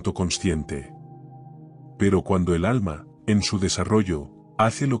reconocimiento consciente. Pero cuando el alma, en su desarrollo,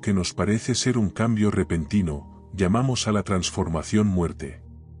 hace lo que nos parece ser un cambio repentino, llamamos a la transformación muerte.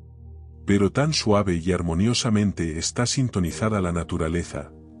 Pero tan suave y armoniosamente está sintonizada la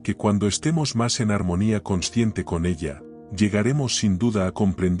naturaleza, que cuando estemos más en armonía consciente con ella, llegaremos sin duda a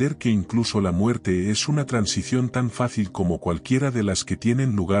comprender que incluso la muerte es una transición tan fácil como cualquiera de las que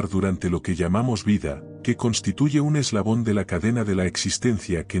tienen lugar durante lo que llamamos vida, que constituye un eslabón de la cadena de la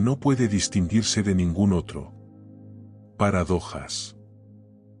existencia que no puede distinguirse de ningún otro. Paradojas.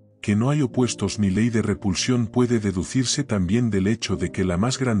 Que no hay opuestos ni ley de repulsión puede deducirse también del hecho de que la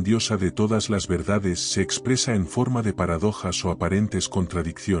más grandiosa de todas las verdades se expresa en forma de paradojas o aparentes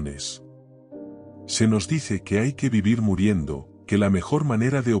contradicciones. Se nos dice que hay que vivir muriendo, que la mejor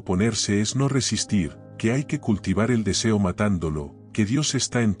manera de oponerse es no resistir, que hay que cultivar el deseo matándolo, que Dios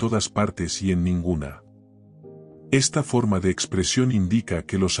está en todas partes y en ninguna. Esta forma de expresión indica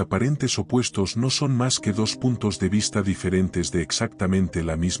que los aparentes opuestos no son más que dos puntos de vista diferentes de exactamente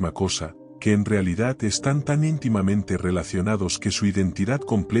la misma cosa, que en realidad están tan íntimamente relacionados que su identidad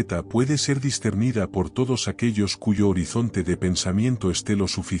completa puede ser discernida por todos aquellos cuyo horizonte de pensamiento esté lo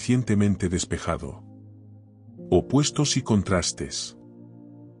suficientemente despejado. Opuestos y contrastes.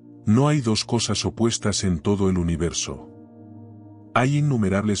 No hay dos cosas opuestas en todo el universo. Hay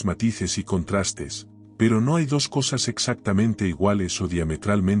innumerables matices y contrastes, pero no hay dos cosas exactamente iguales o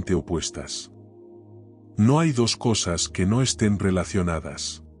diametralmente opuestas. No hay dos cosas que no estén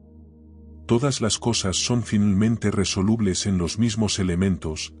relacionadas. Todas las cosas son finalmente resolubles en los mismos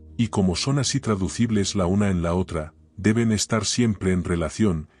elementos, y como son así traducibles la una en la otra, deben estar siempre en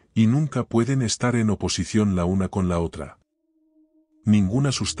relación, y nunca pueden estar en oposición la una con la otra.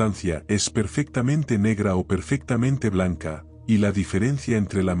 Ninguna sustancia es perfectamente negra o perfectamente blanca, y la diferencia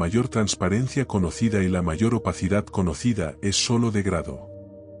entre la mayor transparencia conocida y la mayor opacidad conocida es sólo de grado.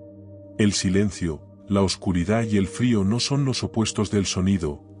 El silencio, la oscuridad y el frío no son los opuestos del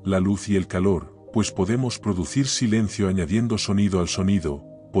sonido, la luz y el calor, pues podemos producir silencio añadiendo sonido al sonido,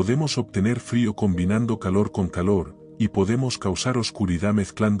 podemos obtener frío combinando calor con calor, y podemos causar oscuridad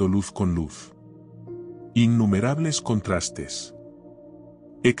mezclando luz con luz. Innumerables contrastes.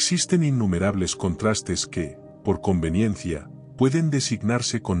 Existen innumerables contrastes que, por conveniencia, pueden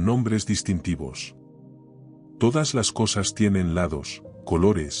designarse con nombres distintivos. Todas las cosas tienen lados,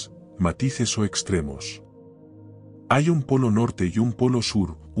 colores, matices o extremos. Hay un polo norte y un polo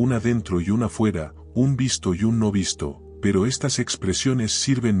sur, un adentro y un afuera, un visto y un no visto, pero estas expresiones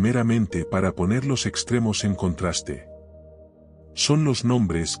sirven meramente para poner los extremos en contraste. Son los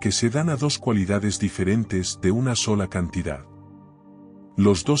nombres que se dan a dos cualidades diferentes de una sola cantidad.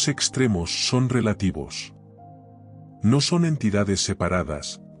 Los dos extremos son relativos. No son entidades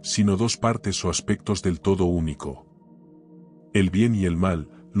separadas, sino dos partes o aspectos del todo único. El bien y el mal,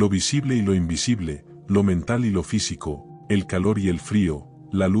 lo visible y lo invisible, lo mental y lo físico, el calor y el frío,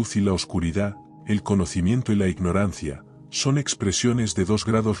 la luz y la oscuridad, el conocimiento y la ignorancia, son expresiones de dos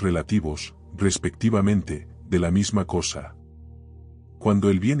grados relativos, respectivamente, de la misma cosa. Cuando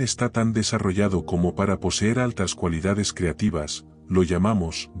el bien está tan desarrollado como para poseer altas cualidades creativas, lo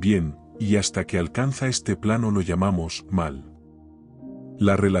llamamos bien, y hasta que alcanza este plano lo llamamos mal.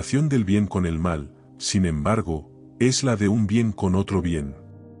 La relación del bien con el mal, sin embargo, es la de un bien con otro bien.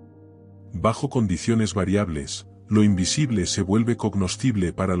 Bajo condiciones variables, lo invisible se vuelve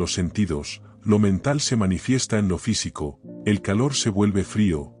cognoscible para los sentidos, lo mental se manifiesta en lo físico, el calor se vuelve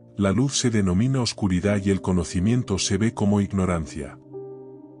frío, la luz se denomina oscuridad y el conocimiento se ve como ignorancia.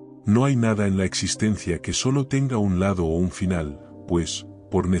 No hay nada en la existencia que solo tenga un lado o un final, pues,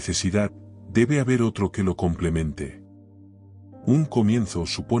 por necesidad, debe haber otro que lo complemente. Un comienzo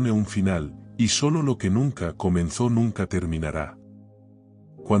supone un final, y solo lo que nunca comenzó nunca terminará.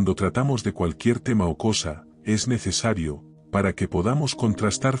 Cuando tratamos de cualquier tema o cosa, es necesario, para que podamos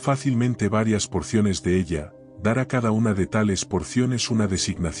contrastar fácilmente varias porciones de ella, dar a cada una de tales porciones una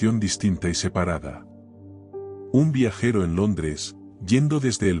designación distinta y separada. Un viajero en Londres, yendo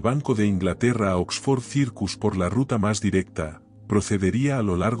desde el Banco de Inglaterra a Oxford Circus por la ruta más directa, procedería a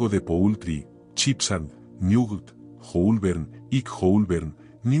lo largo de Poultry, Cheapside, Newgate, Holborn, Holborn,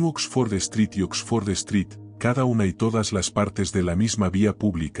 New Oxford Street y Oxford Street, cada una y todas las partes de la misma vía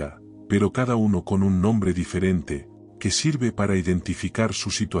pública, pero cada uno con un nombre diferente, que sirve para identificar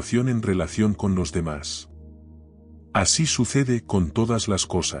su situación en relación con los demás. Así sucede con todas las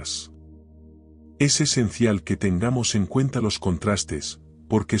cosas. Es esencial que tengamos en cuenta los contrastes,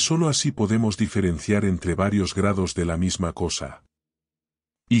 porque sólo así podemos diferenciar entre varios grados de la misma cosa.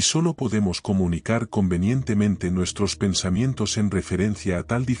 Y sólo podemos comunicar convenientemente nuestros pensamientos en referencia a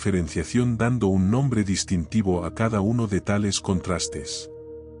tal diferenciación dando un nombre distintivo a cada uno de tales contrastes.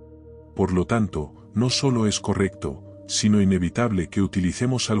 Por lo tanto, no sólo es correcto, sino inevitable que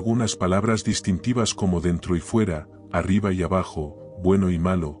utilicemos algunas palabras distintivas como dentro y fuera, arriba y abajo, bueno y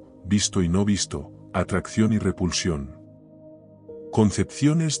malo, visto y no visto, atracción y repulsión.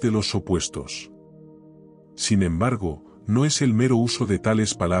 Concepciones de los opuestos. Sin embargo, no es el mero uso de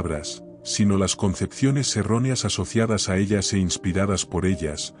tales palabras, sino las concepciones erróneas asociadas a ellas e inspiradas por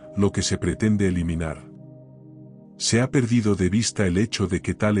ellas, lo que se pretende eliminar. Se ha perdido de vista el hecho de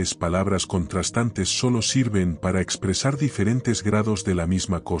que tales palabras contrastantes solo sirven para expresar diferentes grados de la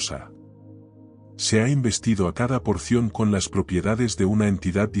misma cosa. Se ha investido a cada porción con las propiedades de una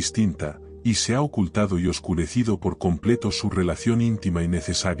entidad distinta, y se ha ocultado y oscurecido por completo su relación íntima y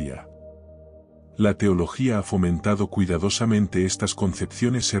necesaria. La teología ha fomentado cuidadosamente estas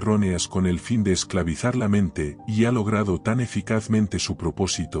concepciones erróneas con el fin de esclavizar la mente y ha logrado tan eficazmente su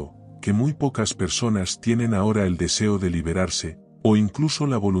propósito, que muy pocas personas tienen ahora el deseo de liberarse, o incluso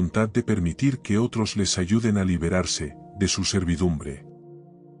la voluntad de permitir que otros les ayuden a liberarse, de su servidumbre.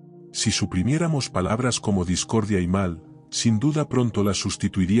 Si suprimiéramos palabras como discordia y mal, sin duda pronto las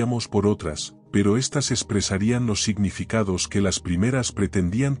sustituiríamos por otras, pero éstas expresarían los significados que las primeras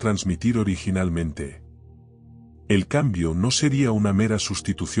pretendían transmitir originalmente. El cambio no sería una mera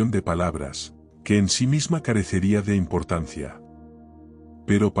sustitución de palabras, que en sí misma carecería de importancia.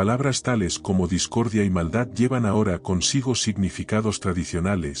 Pero palabras tales como discordia y maldad llevan ahora consigo significados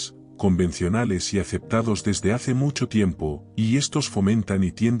tradicionales, convencionales y aceptados desde hace mucho tiempo, y estos fomentan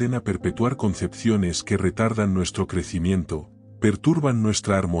y tienden a perpetuar concepciones que retardan nuestro crecimiento, perturban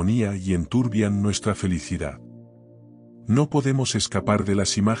nuestra armonía y enturbian nuestra felicidad. No podemos escapar de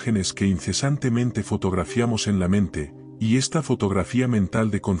las imágenes que incesantemente fotografiamos en la mente, y esta fotografía mental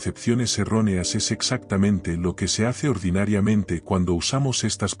de concepciones erróneas es exactamente lo que se hace ordinariamente cuando usamos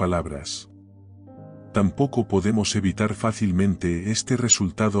estas palabras. tampoco podemos evitar fácilmente este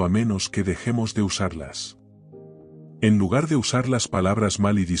resultado a menos que dejemos de usarlas. En lugar de usar las palabras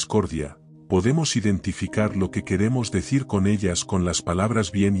mal y discordia, podemos identificar lo que queremos decir con ellas con las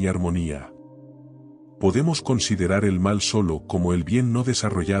palabras bien y armonía. Podemos considerar el mal solo como el bien no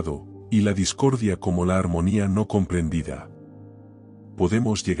desarrollado, y la discordia como la armonía no comprendida.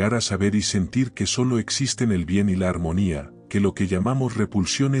 Podemos llegar a saber y sentir que solo existen el bien y la armonía, que lo que llamamos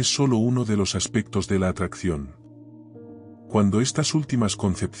repulsión es solo uno de los aspectos de la atracción. Cuando estas últimas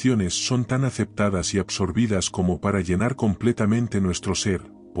concepciones son tan aceptadas y absorbidas como para llenar completamente nuestro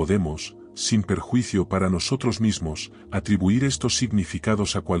ser, podemos, sin perjuicio para nosotros mismos, atribuir estos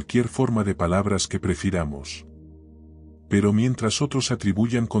significados a cualquier forma de palabras que prefiramos. Pero mientras otros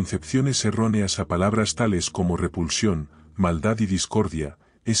atribuyan concepciones erróneas a palabras tales como repulsión, maldad y discordia,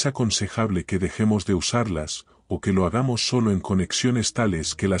 es aconsejable que dejemos de usarlas, o que lo hagamos solo en conexiones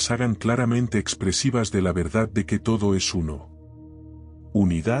tales que las hagan claramente expresivas de la verdad de que todo es uno.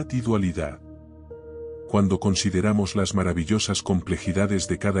 Unidad y dualidad. Cuando consideramos las maravillosas complejidades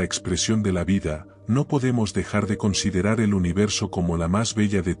de cada expresión de la vida, no podemos dejar de considerar el universo como la más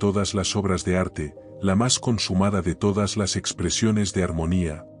bella de todas las obras de arte, la más consumada de todas las expresiones de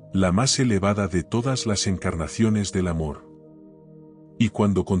armonía, la más elevada de todas las encarnaciones del amor. Y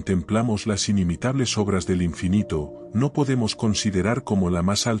cuando contemplamos las inimitables obras del infinito, no podemos considerar como la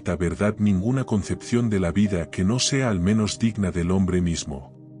más alta verdad ninguna concepción de la vida que no sea al menos digna del hombre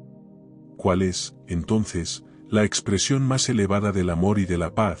mismo. ¿Cuál es, entonces, la expresión más elevada del amor y de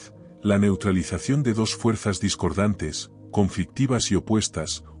la paz, la neutralización de dos fuerzas discordantes, conflictivas y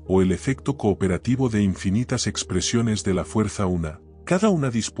opuestas, o el efecto cooperativo de infinitas expresiones de la fuerza una, cada una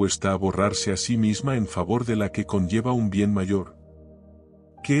dispuesta a borrarse a sí misma en favor de la que conlleva un bien mayor?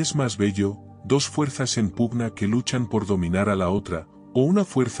 ¿Qué es más bello, dos fuerzas en pugna que luchan por dominar a la otra, o una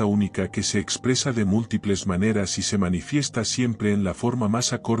fuerza única que se expresa de múltiples maneras y se manifiesta siempre en la forma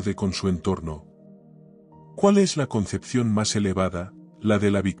más acorde con su entorno? ¿Cuál es la concepción más elevada, la de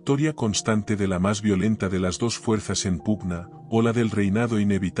la victoria constante de la más violenta de las dos fuerzas en pugna, o la del reinado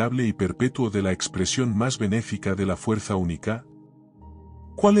inevitable y perpetuo de la expresión más benéfica de la fuerza única?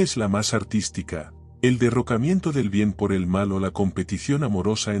 ¿Cuál es la más artística, el derrocamiento del bien por el mal o la competición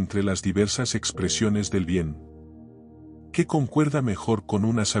amorosa entre las diversas expresiones del bien? ¿Qué concuerda mejor con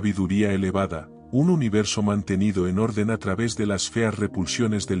una sabiduría elevada, un universo mantenido en orden a través de las feas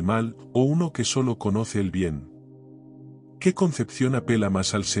repulsiones del mal, o uno que solo conoce el bien? ¿Qué concepción apela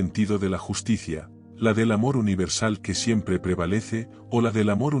más al sentido de la justicia, la del amor universal que siempre prevalece, o la del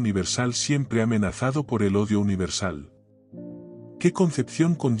amor universal siempre amenazado por el odio universal? ¿Qué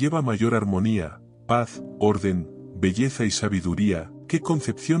concepción conlleva mayor armonía, paz, orden, belleza y sabiduría? ¿Qué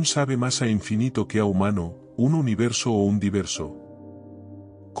concepción sabe más a infinito que a humano, un universo o un diverso?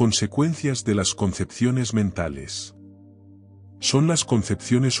 Consecuencias de las concepciones mentales. Son las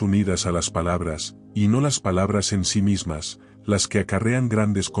concepciones unidas a las palabras, y no las palabras en sí mismas, las que acarrean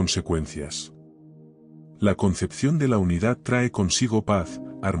grandes consecuencias. La concepción de la unidad trae consigo paz,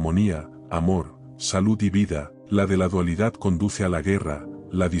 armonía, amor, salud y vida. La de la dualidad conduce a la guerra,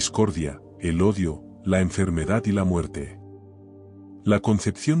 la discordia, el odio, la enfermedad y la muerte. La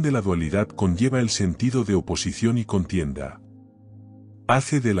concepción de la dualidad conlleva el sentido de oposición y contienda.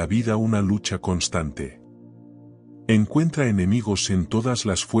 Hace de la vida una lucha constante. Encuentra enemigos en todas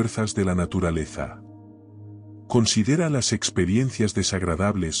las fuerzas de la naturaleza. Considera las experiencias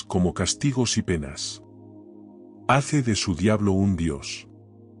desagradables como castigos y penas. Hace de su diablo un dios.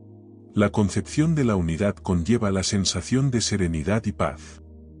 La concepción de la unidad conlleva la sensación de serenidad y paz.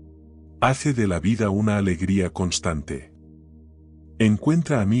 Hace de la vida una alegría constante.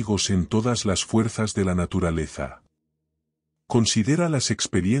 Encuentra amigos en todas las fuerzas de la naturaleza. Considera las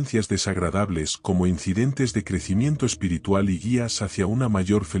experiencias desagradables como incidentes de crecimiento espiritual y guías hacia una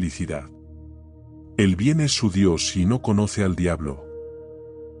mayor felicidad. El bien es su Dios y no conoce al diablo.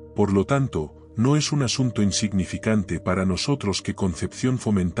 Por lo tanto, no es un asunto insignificante para nosotros qué concepción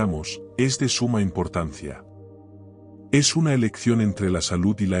fomentamos, es de suma importancia. Es una elección entre la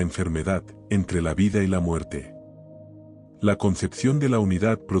salud y la enfermedad, entre la vida y la muerte. La concepción de la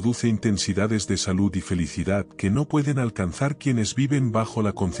unidad produce intensidades de salud y felicidad que no pueden alcanzar quienes viven bajo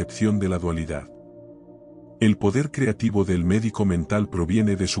la concepción de la dualidad. El poder creativo del médico mental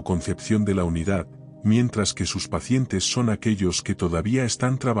proviene de su concepción de la unidad, mientras que sus pacientes son aquellos que todavía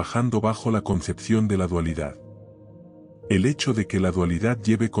están trabajando bajo la concepción de la dualidad. El hecho de que la dualidad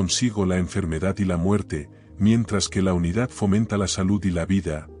lleve consigo la enfermedad y la muerte, mientras que la unidad fomenta la salud y la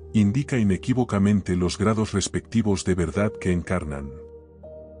vida, indica inequívocamente los grados respectivos de verdad que encarnan.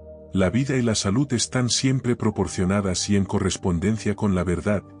 La vida y la salud están siempre proporcionadas y en correspondencia con la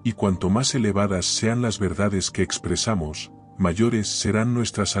verdad, y cuanto más elevadas sean las verdades que expresamos, mayores serán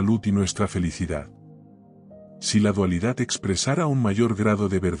nuestra salud y nuestra felicidad. Si la dualidad expresara un mayor grado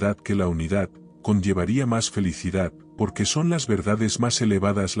de verdad que la unidad, conllevaría más felicidad, porque son las verdades más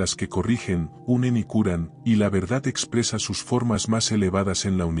elevadas las que corrigen, unen y curan, y la verdad expresa sus formas más elevadas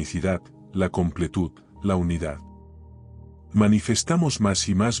en la unicidad, la completud, la unidad. Manifestamos más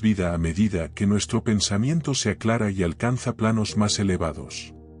y más vida a medida que nuestro pensamiento se aclara y alcanza planos más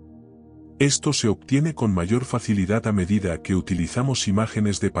elevados. Esto se obtiene con mayor facilidad a medida que utilizamos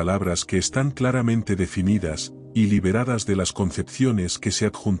imágenes de palabras que están claramente definidas, y liberadas de las concepciones que se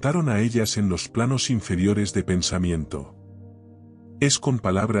adjuntaron a ellas en los planos inferiores de pensamiento. Es con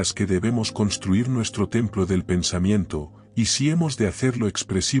palabras que debemos construir nuestro templo del pensamiento, y si hemos de hacerlo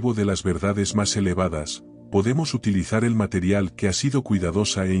expresivo de las verdades más elevadas, podemos utilizar el material que ha sido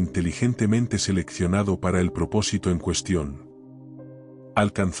cuidadosa e inteligentemente seleccionado para el propósito en cuestión.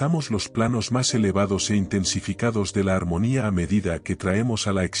 Alcanzamos los planos más elevados e intensificados de la armonía a medida que traemos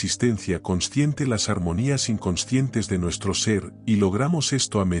a la existencia consciente las armonías inconscientes de nuestro ser, y logramos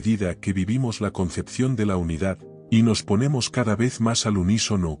esto a medida que vivimos la concepción de la unidad, y nos ponemos cada vez más al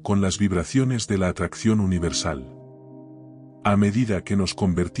unísono con las vibraciones de la atracción universal. A medida que nos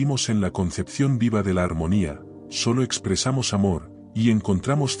convertimos en la concepción viva de la armonía, solo expresamos amor, y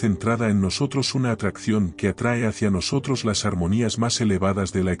encontramos centrada en nosotros una atracción que atrae hacia nosotros las armonías más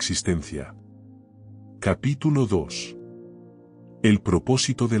elevadas de la existencia. Capítulo 2. El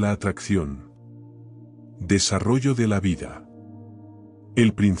propósito de la atracción. Desarrollo de la vida.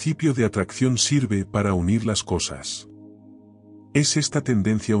 El principio de atracción sirve para unir las cosas. Es esta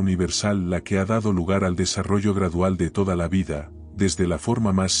tendencia universal la que ha dado lugar al desarrollo gradual de toda la vida, desde la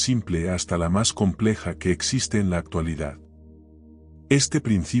forma más simple hasta la más compleja que existe en la actualidad. Este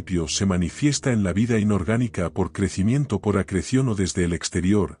principio se manifiesta en la vida inorgánica por crecimiento por acreción o desde el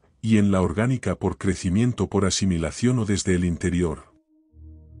exterior, y en la orgánica por crecimiento por asimilación o desde el interior.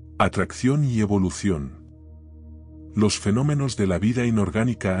 Atracción y evolución. Los fenómenos de la vida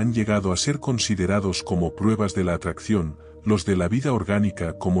inorgánica han llegado a ser considerados como pruebas de la atracción, los de la vida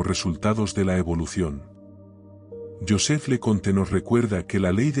orgánica como resultados de la evolución. Joseph LeConte nos recuerda que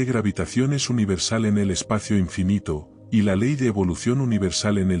la ley de gravitación es universal en el espacio infinito, y la ley de evolución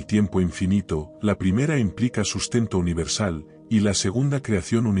universal en el tiempo infinito. La primera implica sustento universal, y la segunda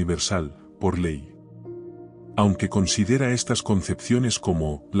creación universal, por ley. Aunque considera estas concepciones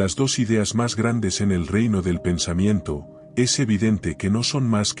como las dos ideas más grandes en el reino del pensamiento, es evidente que no son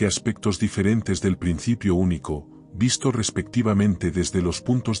más que aspectos diferentes del principio único, visto respectivamente desde los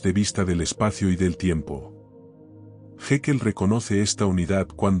puntos de vista del espacio y del tiempo. Haeckel reconoce esta unidad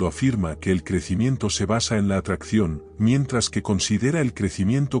cuando afirma que el crecimiento se basa en la atracción, mientras que considera el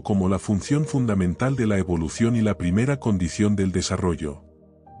crecimiento como la función fundamental de la evolución y la primera condición del desarrollo.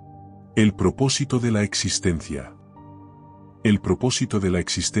 El propósito de la existencia. El propósito de la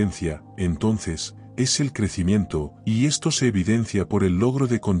existencia, entonces, es el crecimiento, y esto se evidencia por el logro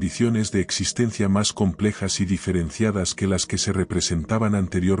de condiciones de existencia más complejas y diferenciadas que las que se representaban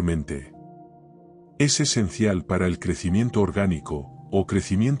anteriormente. Es esencial para el crecimiento orgánico, o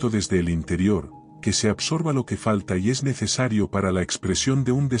crecimiento desde el interior, que se absorba lo que falta y es necesario para la expresión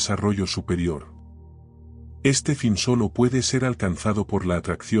de un desarrollo superior. Este fin solo puede ser alcanzado por la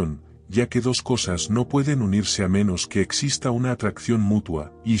atracción, ya que dos cosas no pueden unirse a menos que exista una atracción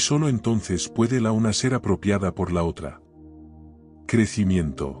mutua, y solo entonces puede la una ser apropiada por la otra.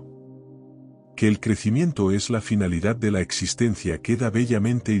 Crecimiento. Que el crecimiento es la finalidad de la existencia queda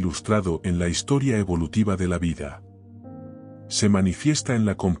bellamente ilustrado en la historia evolutiva de la vida. Se manifiesta en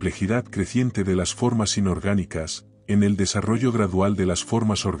la complejidad creciente de las formas inorgánicas, en el desarrollo gradual de las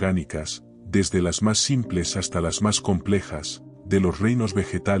formas orgánicas, desde las más simples hasta las más complejas, de los reinos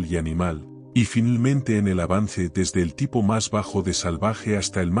vegetal y animal, y finalmente en el avance desde el tipo más bajo de salvaje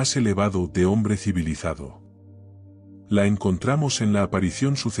hasta el más elevado de hombre civilizado. La encontramos en la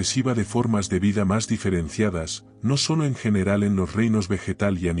aparición sucesiva de formas de vida más diferenciadas, no solo en general en los reinos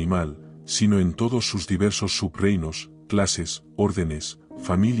vegetal y animal, sino en todos sus diversos subreinos, clases, órdenes,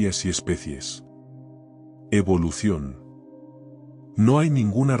 familias y especies. Evolución. No hay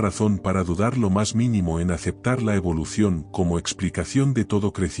ninguna razón para dudar lo más mínimo en aceptar la evolución como explicación de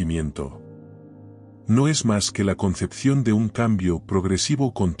todo crecimiento. No es más que la concepción de un cambio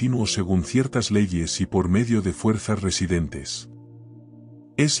progresivo continuo según ciertas leyes y por medio de fuerzas residentes.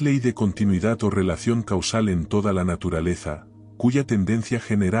 Es ley de continuidad o relación causal en toda la naturaleza, cuya tendencia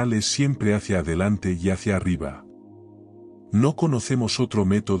general es siempre hacia adelante y hacia arriba. No conocemos otro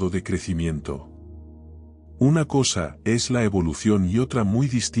método de crecimiento. Una cosa es la evolución y otra muy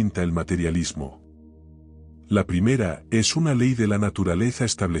distinta el materialismo. La primera es una ley de la naturaleza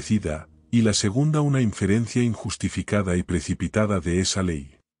establecida, y la segunda una inferencia injustificada y precipitada de esa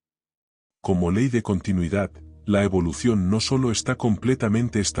ley. Como ley de continuidad, la evolución no solo está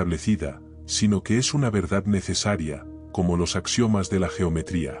completamente establecida, sino que es una verdad necesaria, como los axiomas de la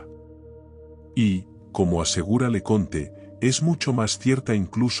geometría. Y, como asegura Leconte, es mucho más cierta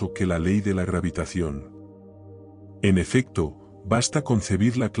incluso que la ley de la gravitación. En efecto, basta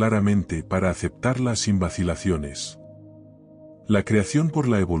concebirla claramente para aceptarla sin vacilaciones. La creación por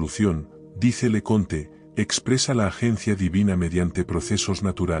la evolución, dice Leconte, expresa la agencia divina mediante procesos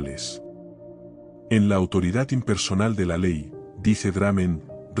naturales. En la autoridad impersonal de la ley, dice Dramen,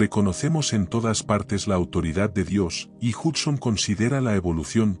 reconocemos en todas partes la autoridad de Dios, y Hudson considera la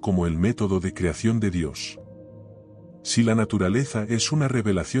evolución como el método de creación de Dios. Si la naturaleza es una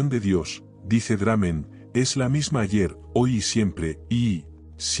revelación de Dios, dice Dramen, es la misma ayer, hoy y siempre, y,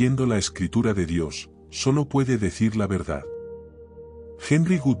 siendo la escritura de Dios, solo puede decir la verdad.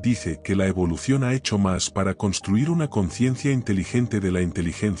 Henry Wood dice que la evolución ha hecho más para construir una conciencia inteligente de la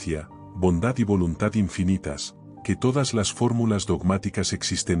inteligencia, bondad y voluntad infinitas, que todas las fórmulas dogmáticas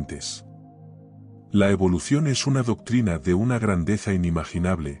existentes. La evolución es una doctrina de una grandeza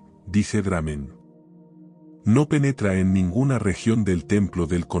inimaginable, dice Dramen. No penetra en ninguna región del templo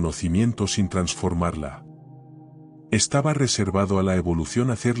del conocimiento sin transformarla. Estaba reservado a la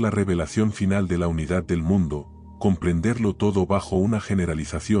evolución hacer la revelación final de la unidad del mundo, comprenderlo todo bajo una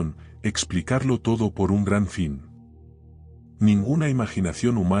generalización, explicarlo todo por un gran fin. Ninguna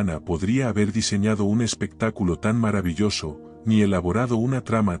imaginación humana podría haber diseñado un espectáculo tan maravilloso, ni elaborado una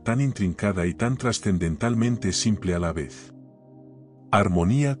trama tan intrincada y tan trascendentalmente simple a la vez.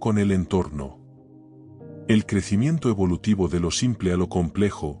 Armonía con el entorno. El crecimiento evolutivo de lo simple a lo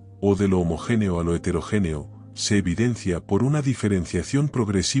complejo, o de lo homogéneo a lo heterogéneo, se evidencia por una diferenciación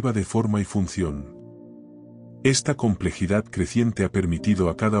progresiva de forma y función. Esta complejidad creciente ha permitido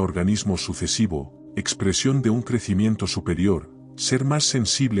a cada organismo sucesivo, expresión de un crecimiento superior, ser más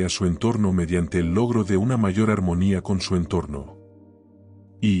sensible a su entorno mediante el logro de una mayor armonía con su entorno.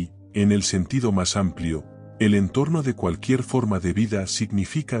 Y, en el sentido más amplio, el entorno de cualquier forma de vida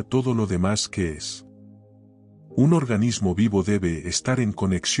significa todo lo demás que es. Un organismo vivo debe estar en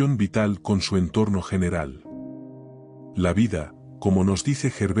conexión vital con su entorno general. La vida, como nos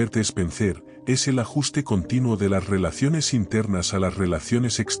dice Herbert Spencer, es el ajuste continuo de las relaciones internas a las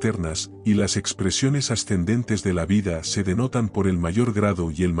relaciones externas, y las expresiones ascendentes de la vida se denotan por el mayor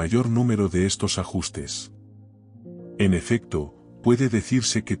grado y el mayor número de estos ajustes. En efecto, puede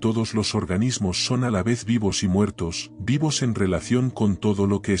decirse que todos los organismos son a la vez vivos y muertos, vivos en relación con todo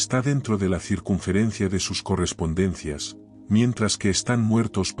lo que está dentro de la circunferencia de sus correspondencias, mientras que están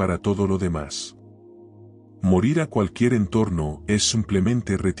muertos para todo lo demás. Morir a cualquier entorno es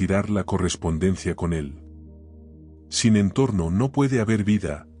simplemente retirar la correspondencia con él. Sin entorno no puede haber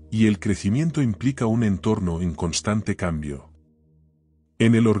vida, y el crecimiento implica un entorno en constante cambio.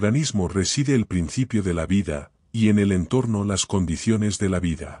 En el organismo reside el principio de la vida, y en el entorno las condiciones de la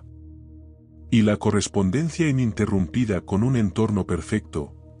vida. Y la correspondencia ininterrumpida con un entorno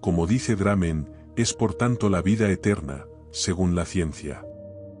perfecto, como dice Dramen, es por tanto la vida eterna, según la ciencia.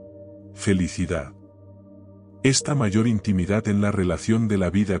 Felicidad. Esta mayor intimidad en la relación de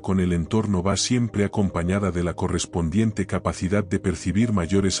la vida con el entorno va siempre acompañada de la correspondiente capacidad de percibir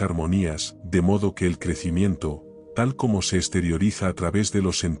mayores armonías, de modo que el crecimiento, tal como se exterioriza a través de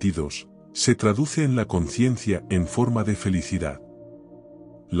los sentidos, se traduce en la conciencia en forma de felicidad.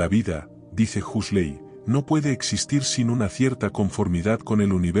 La vida, dice Huxley, no puede existir sin una cierta conformidad con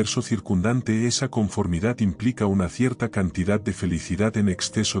el universo circundante. Esa conformidad implica una cierta cantidad de felicidad en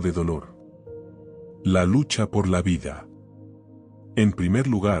exceso de dolor. La lucha por la vida. En primer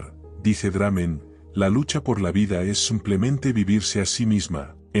lugar, dice Dramen, la lucha por la vida es simplemente vivirse a sí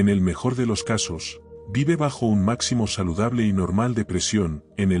misma. En el mejor de los casos, vive bajo un máximo saludable y normal de presión,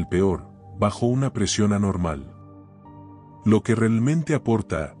 en el peor, bajo una presión anormal. Lo que realmente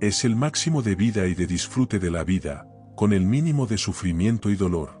aporta es el máximo de vida y de disfrute de la vida, con el mínimo de sufrimiento y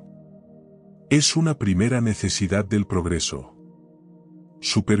dolor. Es una primera necesidad del progreso.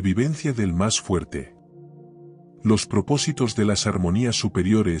 Supervivencia del más fuerte. Los propósitos de las armonías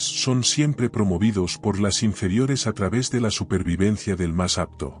superiores son siempre promovidos por las inferiores a través de la supervivencia del más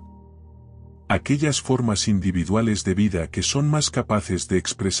apto. Aquellas formas individuales de vida que son más capaces de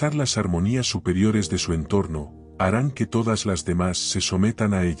expresar las armonías superiores de su entorno, harán que todas las demás se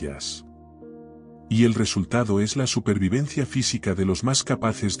sometan a ellas. Y el resultado es la supervivencia física de los más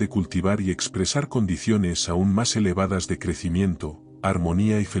capaces de cultivar y expresar condiciones aún más elevadas de crecimiento,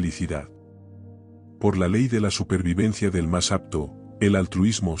 armonía y felicidad. por la ley de la supervivencia del más apto, el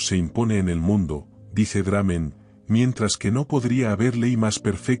altruismo se impone en el mundo, dice Dramen, mientras que no podría haber ley más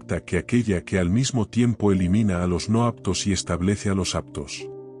perfecta que aquella que al mismo tiempo elimina a los no aptos y establece a los aptos.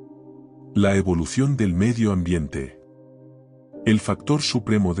 La evolución del medio ambiente. El factor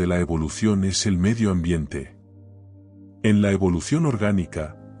supremo de la evolución es el medio ambiente. En la evolución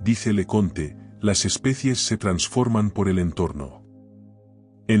orgánica, dice Leconte, las especies se transforman por el entorno.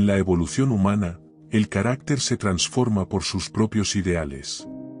 En la evolución humana, el carácter se transforma por sus propios ideales.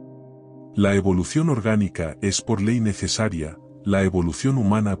 La evolución orgánica es por ley necesaria, la evolución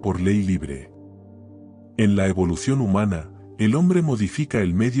humana por ley libre. En la evolución humana, el hombre modifica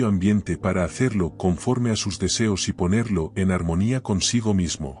el medio ambiente para hacerlo conforme a sus deseos y ponerlo en armonía consigo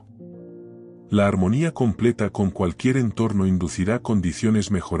mismo. La armonía completa con cualquier entorno inducirá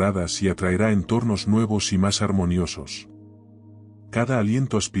condiciones mejoradas y atraerá entornos nuevos y más armoniosos. Cada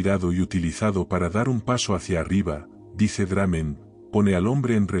aliento aspirado y utilizado para dar un paso hacia arriba, dice Dramen, pone al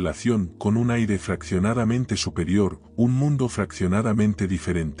hombre en relación con un aire fraccionadamente superior, un mundo fraccionadamente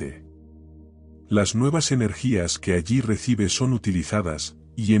diferente. Las nuevas energías que allí recibe son utilizadas,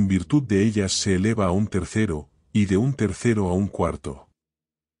 y en virtud de ellas se eleva a un tercero, y de un tercero a un cuarto.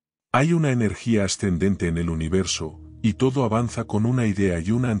 Hay una energía ascendente en el universo, y todo avanza con una idea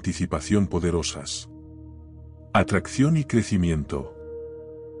y una anticipación poderosas. Atracción y crecimiento.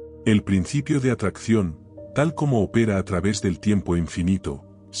 El principio de atracción, tal como opera a través del tiempo infinito,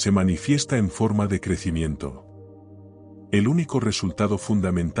 se manifiesta en forma de crecimiento. El único resultado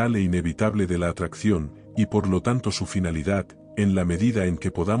fundamental e inevitable de la atracción, y por lo tanto su finalidad, en la medida en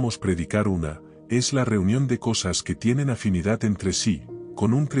que podamos predicar una, es la reunión de cosas que tienen afinidad entre sí,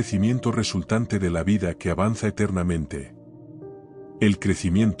 con un crecimiento resultante de la vida que avanza eternamente. El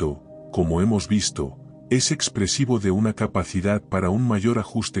crecimiento, como hemos visto, es expresivo de una capacidad para un mayor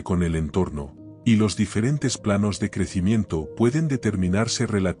ajuste con el entorno, y los diferentes planos de crecimiento pueden determinarse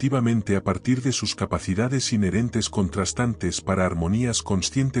relativamente a partir de sus capacidades inherentes contrastantes para armonías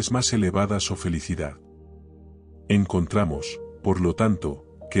conscientes más elevadas o felicidad. Encontramos, por lo tanto,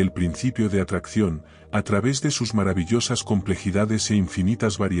 que el principio de atracción, a través de sus maravillosas complejidades e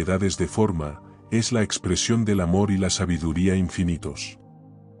infinitas variedades de forma, es la expresión del amor y la sabiduría infinitos.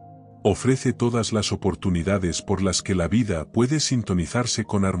 Ofrece todas las oportunidades por las que la vida puede sintonizarse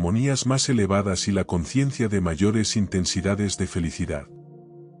con armonías más elevadas y la conciencia de mayores intensidades de felicidad.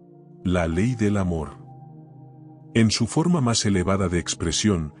 La ley del amor. En su forma más elevada de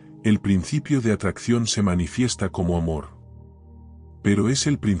expresión, el principio de atracción se manifiesta como amor. Pero es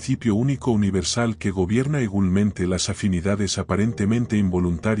el principio único universal que gobierna igualmente las afinidades aparentemente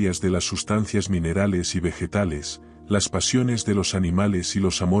involuntarias de las sustancias minerales y vegetales, las pasiones de los animales y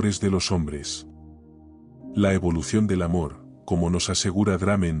los amores de los hombres. La evolución del amor, como nos asegura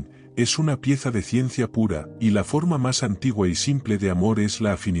Dramen, es una pieza de ciencia pura, y la forma más antigua y simple de amor es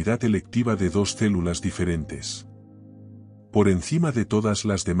la afinidad electiva de dos células diferentes. Por encima de todas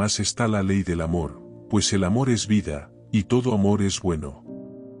las demás está la ley del amor, pues el amor es vida, y todo amor es bueno.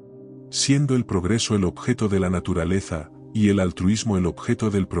 Siendo el progreso el objeto de la naturaleza, y el altruismo el objeto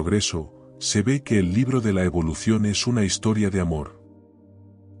del progreso, se ve que el libro de la evolución es una historia de amor.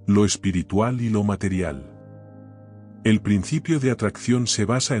 Lo espiritual y lo material. El principio de atracción se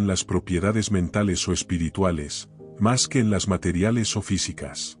basa en las propiedades mentales o espirituales, más que en las materiales o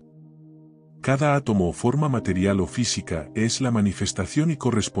físicas. Cada átomo o forma material o física es la manifestación y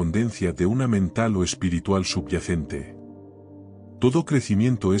correspondencia de una mental o espiritual subyacente. Todo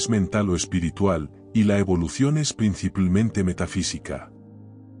crecimiento es mental o espiritual, y la evolución es principalmente metafísica.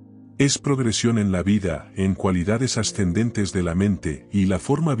 Es progresión en la vida, en cualidades ascendentes de la mente, y la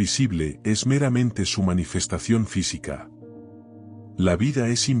forma visible es meramente su manifestación física. La vida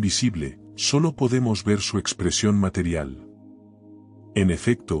es invisible, solo podemos ver su expresión material. En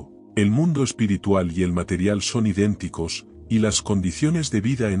efecto, el mundo espiritual y el material son idénticos, y las condiciones de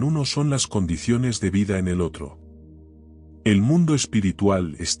vida en uno son las condiciones de vida en el otro. El mundo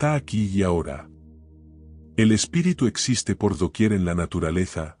espiritual está aquí y ahora. El espíritu existe por doquier en la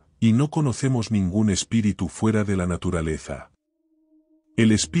naturaleza, y no conocemos ningún espíritu fuera de la naturaleza.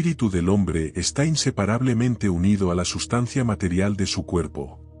 El espíritu del hombre está inseparablemente unido a la sustancia material de su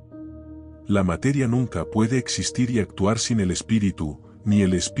cuerpo. La materia nunca puede existir y actuar sin el espíritu, ni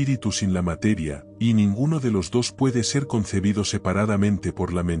el espíritu sin la materia, y ninguno de los dos puede ser concebido separadamente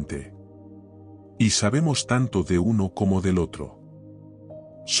por la mente. Y sabemos tanto de uno como del otro.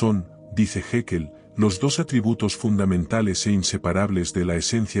 Son, dice Haeckel, los dos atributos fundamentales e inseparables de la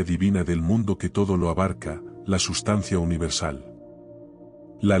esencia divina del mundo que todo lo abarca, la sustancia universal.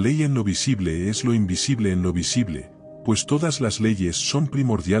 La ley en lo visible es lo invisible en lo visible, pues todas las leyes son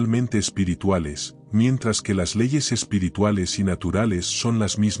primordialmente espirituales, mientras que las leyes espirituales y naturales son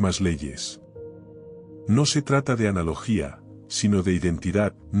las mismas leyes. No se trata de analogía, sino de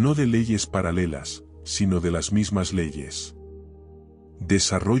identidad, no de leyes paralelas, sino de las mismas leyes.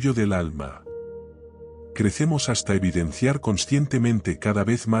 Desarrollo del alma. Crecemos hasta evidenciar conscientemente cada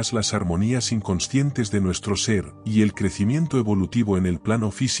vez más las armonías inconscientes de nuestro ser, y el crecimiento evolutivo en el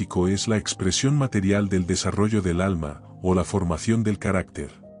plano físico es la expresión material del desarrollo del alma, o la formación del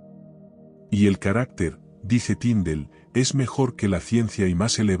carácter. Y el carácter, dice Tyndall, es mejor que la ciencia y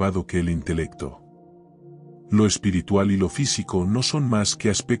más elevado que el intelecto. Lo espiritual y lo físico no son más que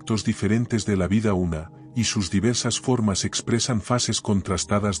aspectos diferentes de la vida una, y sus diversas formas expresan fases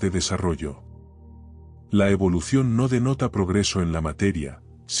contrastadas de desarrollo. La evolución no denota progreso en la materia,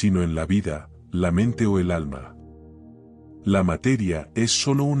 sino en la vida, la mente o el alma. La materia es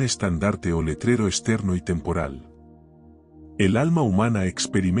solo un estandarte o letrero externo y temporal. El alma humana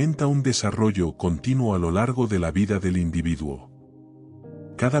experimenta un desarrollo continuo a lo largo de la vida del individuo.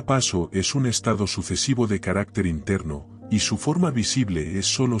 Cada paso es un estado sucesivo de carácter interno, y su forma visible es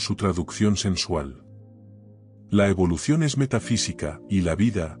solo su traducción sensual. La evolución es metafísica, y la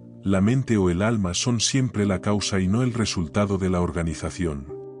vida, la mente o el alma son siempre la causa y no el resultado de la organización.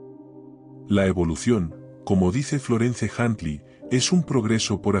 La evolución, como dice Florence Huntley, es un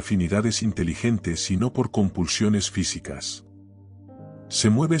progreso por afinidades inteligentes y no por compulsiones físicas. Se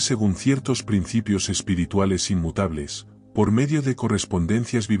mueve según ciertos principios espirituales inmutables, por medio de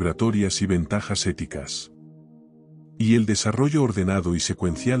correspondencias vibratorias y ventajas éticas. Y el desarrollo ordenado y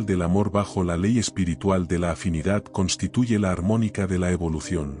secuencial del amor bajo la ley espiritual de la afinidad constituye la armónica de la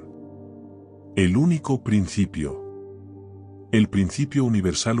evolución. El único principio. El principio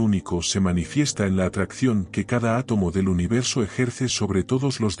universal único se manifiesta en la atracción que cada átomo del universo ejerce sobre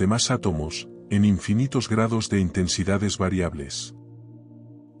todos los demás átomos, en infinitos grados de intensidades variables.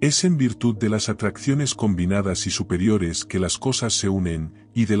 Es en virtud de las atracciones combinadas y superiores que las cosas se unen,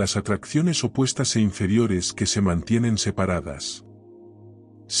 y de las atracciones opuestas e inferiores que se mantienen separadas.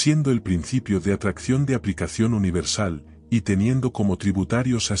 Siendo el principio de atracción de aplicación universal, y teniendo como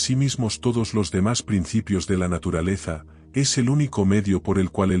tributarios a sí mismos todos los demás principios de la naturaleza, es el único medio por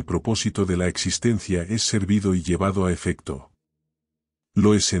el cual el propósito de la existencia es servido y llevado a efecto.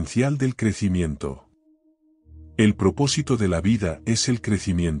 Lo esencial del crecimiento. El propósito de la vida es el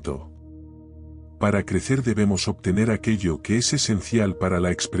crecimiento. Para crecer debemos obtener aquello que es esencial para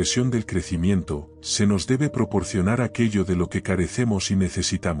la expresión del crecimiento, se nos debe proporcionar aquello de lo que carecemos y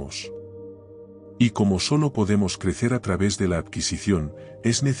necesitamos. Y como solo podemos crecer a través de la adquisición,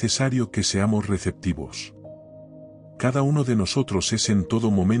 es necesario que seamos receptivos. Cada uno de nosotros es en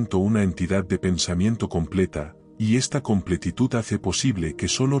todo momento una entidad de pensamiento completa, y esta completitud hace posible que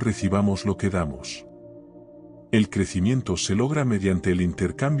solo recibamos lo que damos. El crecimiento se logra mediante el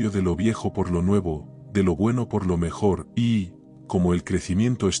intercambio de lo viejo por lo nuevo, de lo bueno por lo mejor, y, como el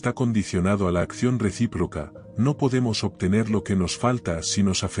crecimiento está condicionado a la acción recíproca, no podemos obtener lo que nos falta si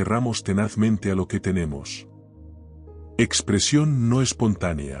nos aferramos tenazmente a lo que tenemos. Expresión no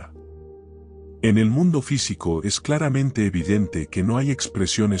espontánea. En el mundo físico es claramente evidente que no hay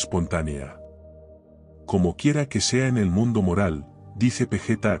expresión espontánea. Como quiera que sea en el mundo moral, dice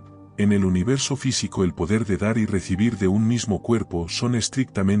P.G. En el universo físico el poder de dar y recibir de un mismo cuerpo son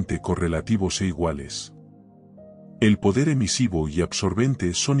estrictamente correlativos e iguales. El poder emisivo y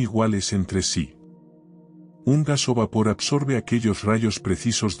absorbente son iguales entre sí. Un gas o vapor absorbe aquellos rayos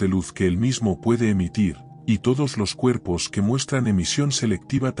precisos de luz que él mismo puede emitir, y todos los cuerpos que muestran emisión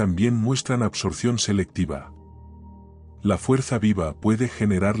selectiva también muestran absorción selectiva. La fuerza viva puede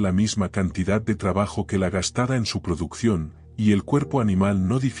generar la misma cantidad de trabajo que la gastada en su producción, y el cuerpo animal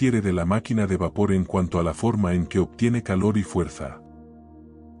no difiere de la máquina de vapor en cuanto a la forma en que obtiene calor y fuerza.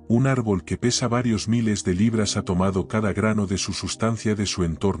 Un árbol que pesa varios miles de libras ha tomado cada grano de su sustancia de su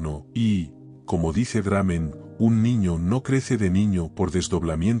entorno, y, como dice Dramen, un niño no crece de niño por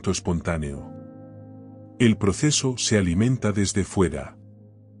desdoblamiento espontáneo. El proceso se alimenta desde fuera.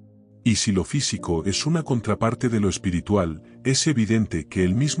 Y si lo físico es una contraparte de lo espiritual, es evidente que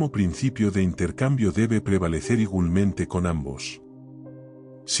el mismo principio de intercambio debe prevalecer igualmente con ambos.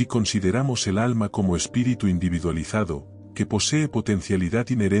 Si consideramos el alma como espíritu individualizado, que posee potencialidad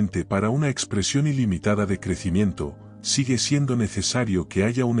inherente para una expresión ilimitada de crecimiento, sigue siendo necesario que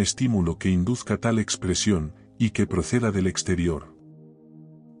haya un estímulo que induzca tal expresión, y que proceda del exterior.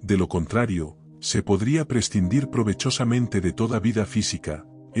 De lo contrario, se podría prescindir provechosamente de toda vida física.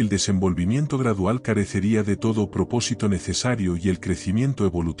 El desenvolvimiento gradual carecería de todo propósito necesario y el crecimiento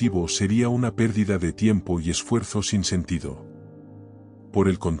evolutivo sería una pérdida de tiempo y esfuerzo sin sentido. Por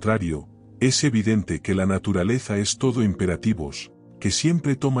el contrario, Es evidente que la naturaleza es todo imperativos, que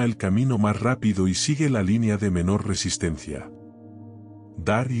siempre toma el camino más rápido y sigue la línea de menor resistencia.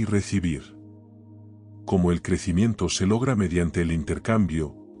 Dar y recibir. Como el crecimiento se logra mediante el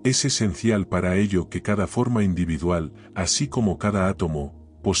intercambio, es esencial para ello que cada forma individual, así como cada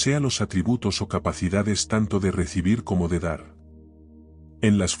átomo, posea los atributos o capacidades tanto de recibir como de dar.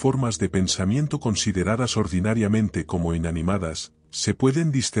 En las formas de pensamiento consideradas ordinariamente como inanimadas, se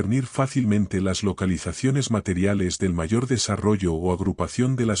pueden discernir fácilmente las localizaciones materiales del mayor desarrollo o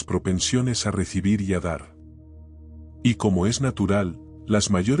agrupación de las propensiones a recibir y a dar. Y como es natural, las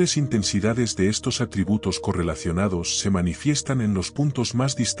mayores intensidades de estos atributos correlacionados se manifiestan en los puntos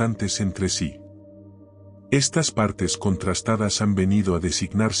más distantes entre sí. Estas partes contrastadas han venido a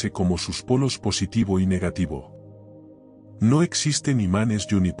designarse como sus polos positivo y negativo. No existen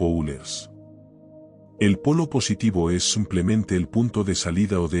imanes unipolars. El polo positivo es simplemente el punto de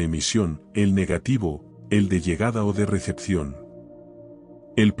salida o de emisión, el negativo, el de llegada o de recepción.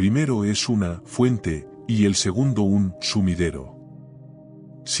 El primero es una fuente, y el segundo un sumidero.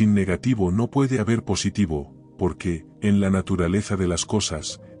 Sin negativo no puede haber positivo, porque, en la naturaleza de las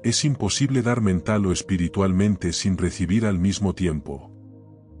cosas, es imposible dar mental o espiritualmente sin recibir al mismo tiempo.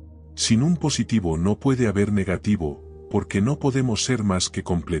 Sin un positivo no puede haber negativo, porque no podemos ser más que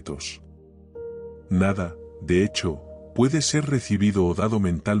completos. Nada, de hecho, puede ser recibido o dado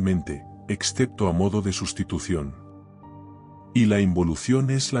mentalmente, excepto a modo de sustitución. Y la involución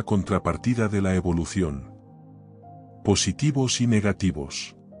es la contrapartida de la evolución. Positivos y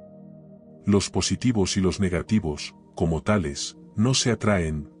negativos. Los positivos y los negativos, como tales, no se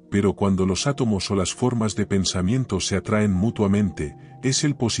atraen, pero cuando los átomos o las formas de pensamiento se atraen mutuamente, es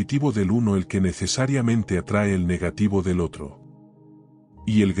el positivo del uno el que necesariamente atrae el negativo del otro.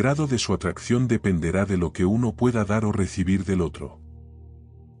 Y el grado de su atracción dependerá de lo que uno pueda dar o recibir del otro.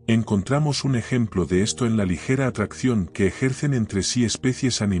 Encontramos un ejemplo de esto en la ligera atracción que ejercen entre sí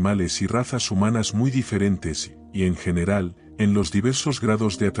especies animales y razas humanas muy diferentes, y en general, en los diversos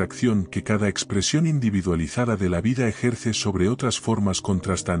grados de atracción que cada expresión individualizada de la vida ejerce sobre otras formas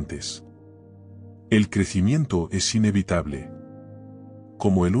contrastantes. El crecimiento es inevitable.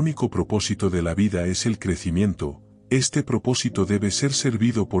 Como el único propósito de la vida es el crecimiento, este propósito debe ser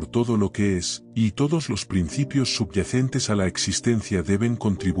servido por todo lo que es, y todos los principios subyacentes a la existencia deben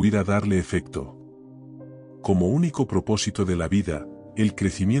contribuir a darle efecto. Como único propósito de la vida, el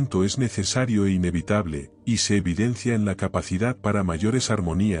crecimiento es necesario e inevitable, y se evidencia en la capacidad para mayores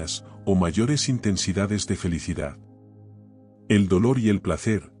armonías, o mayores intensidades de felicidad. El dolor y el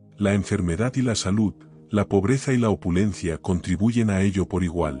placer, la enfermedad y la salud, la pobreza y la opulencia contribuyen a ello por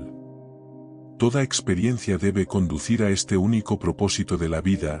igual. Toda experiencia debe conducir a este único propósito de la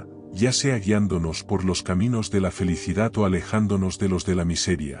vida, ya sea guiándonos por los caminos de la felicidad o alejándonos de los de la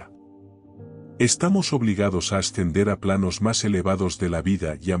miseria. Estamos obligados a ascender a planos más elevados de la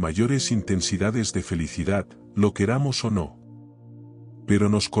vida y a mayores intensidades de felicidad, lo queramos o no. Pero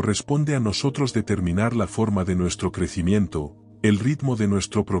nos corresponde a nosotros determinar la forma de nuestro crecimiento, el ritmo de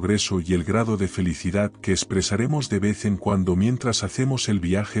nuestro progreso y el grado de felicidad que expresaremos de vez en cuando mientras hacemos el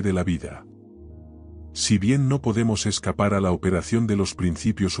viaje de la vida. Si bien no podemos escapar a la operación de los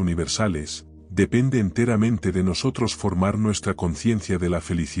principios universales, depende enteramente de nosotros formar nuestra conciencia de la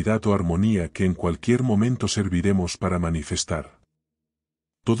felicidad o armonía que en cualquier momento serviremos para manifestar.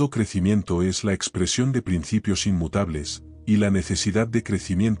 Todo crecimiento es la expresión de principios inmutables, y la necesidad de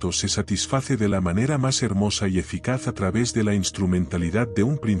crecimiento se satisface de la manera más hermosa y eficaz a través de la instrumentalidad de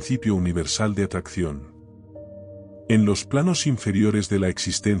un principio universal de atracción. En los planos inferiores de la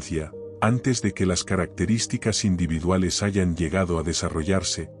existencia, antes de que las características individuales hayan llegado a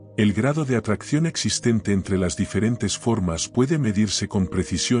desarrollarse, el grado de atracción existente entre las diferentes formas puede medirse con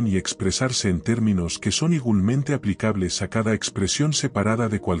precisión y expresarse en términos que son igualmente aplicables a cada expresión separada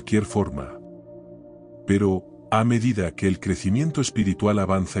de cualquier forma. Pero, a medida que el crecimiento espiritual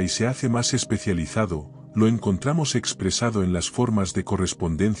avanza y se hace más especializado, lo encontramos expresado en las formas de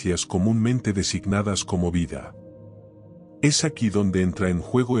correspondencias comúnmente designadas como vida. Es aquí donde entra en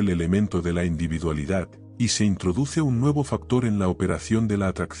juego el elemento de la individualidad, y se introduce un nuevo factor en la operación de la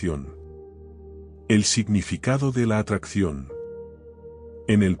atracción. El significado de la atracción.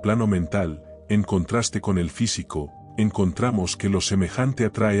 En el plano mental, en contraste con el físico, encontramos que lo semejante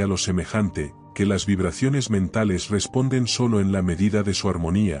atrae a lo semejante, que las vibraciones mentales responden solo en la medida de su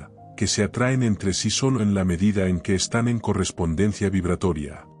armonía, que se atraen entre sí solo en la medida en que están en correspondencia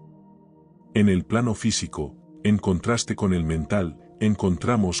vibratoria. En el plano físico, en contraste con el mental,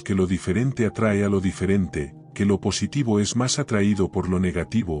 encontramos que lo diferente atrae a lo diferente, que lo positivo es más atraído por lo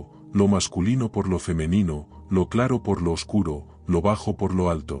negativo, lo masculino por lo femenino, lo claro por lo oscuro, lo bajo por lo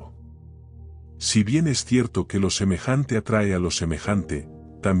alto. Si bien es cierto que lo semejante atrae a lo semejante,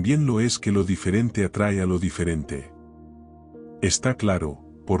 también lo es que lo diferente atrae a lo diferente. Está claro,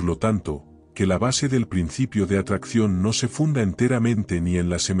 por lo tanto, que la base del principio de atracción no se funda enteramente ni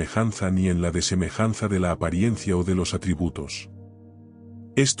en la semejanza ni en la desemejanza de la apariencia o de los atributos.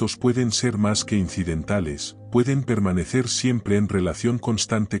 Estos pueden ser más que incidentales, pueden permanecer siempre en relación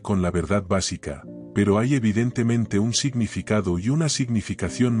constante con la verdad básica, pero hay evidentemente un significado y una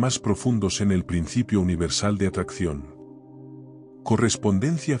significación más profundos en el principio universal de atracción.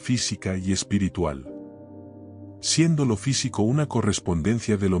 Correspondencia física y espiritual. Siendo lo físico una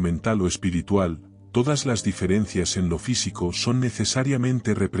correspondencia de lo mental o espiritual, todas las diferencias en lo físico son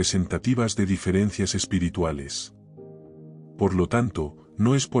necesariamente representativas de diferencias espirituales. Por lo tanto,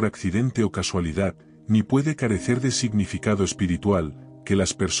 no es por accidente o casualidad, ni puede carecer de significado espiritual, que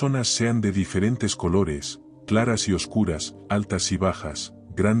las personas sean de diferentes colores, claras y oscuras, altas y bajas,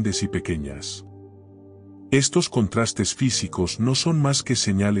 grandes y pequeñas. Estos contrastes físicos no son más que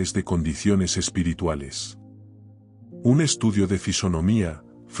señales de condiciones espirituales. Un estudio de fisonomía,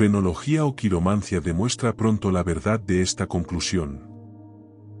 frenología o quiromancia demuestra pronto la verdad de esta conclusión.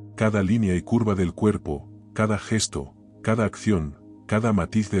 Cada línea y curva del cuerpo, cada gesto, cada acción, cada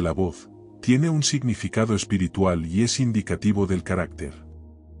matiz de la voz, tiene un significado espiritual y es indicativo del carácter.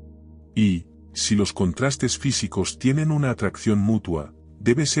 Y, si los contrastes físicos tienen una atracción mutua,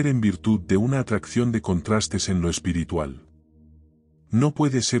 debe ser en virtud de una atracción de contrastes en lo espiritual. No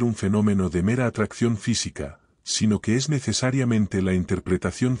puede ser un fenómeno de mera atracción física, sino que es necesariamente la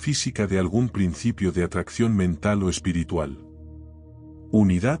interpretación física de algún principio de atracción mental o espiritual.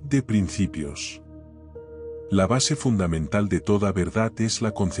 Unidad de principios. La base fundamental de toda verdad es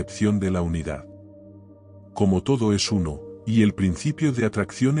la concepción de la unidad. Como todo es uno, y el principio de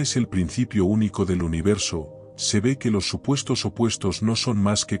atracción es el principio único del universo, se ve que los supuestos opuestos no son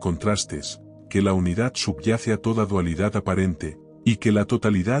más que contrastes, que la unidad subyace a toda dualidad aparente, y que la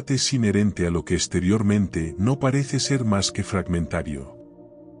totalidad es inherente a lo que exteriormente no parece ser más que fragmentario.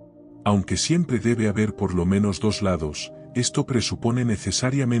 Aunque siempre debe haber por lo menos dos lados, esto presupone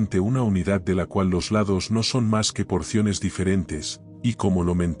necesariamente una unidad de la cual los lados no son más que porciones diferentes, y como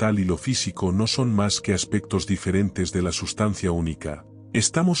lo mental y lo físico no son más que aspectos diferentes de la sustancia única,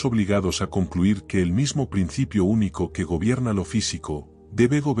 estamos obligados a concluir que el mismo principio único que gobierna lo físico,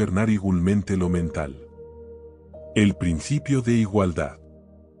 debe gobernar igualmente lo mental. El principio de igualdad.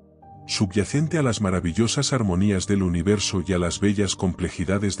 Subyacente a las maravillosas armonías del universo y a las bellas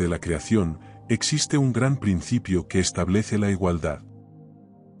complejidades de la creación, existe un gran principio que establece la igualdad.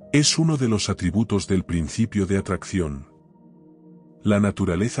 Es uno de los atributos del principio de atracción. La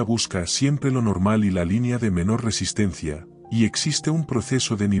naturaleza busca siempre lo normal y la línea de menor resistencia, y existe un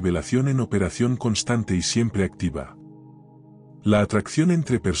proceso de nivelación en operación constante y siempre activa. La atracción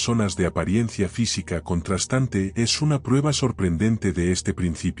entre personas de apariencia física contrastante es una prueba sorprendente de este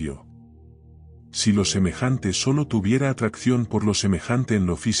principio. Si lo semejante solo tuviera atracción por lo semejante en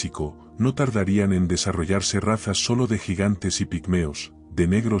lo físico, no tardarían en desarrollarse razas solo de gigantes y pigmeos, de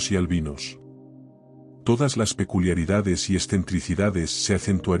negros y albinos. Todas las peculiaridades y excentricidades se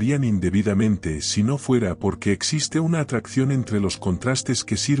acentuarían indebidamente si no fuera porque existe una atracción entre los contrastes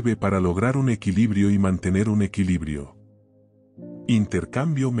que sirve para lograr un equilibrio y mantener un equilibrio.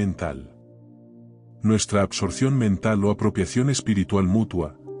 Intercambio mental. Nuestra absorción mental o apropiación espiritual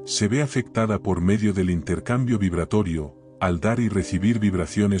mutua, se ve afectada por medio del intercambio vibratorio, al dar y recibir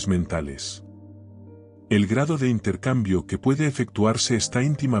vibraciones mentales. El grado de intercambio que puede efectuarse está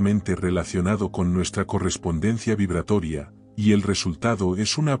íntimamente relacionado con nuestra correspondencia vibratoria, y el resultado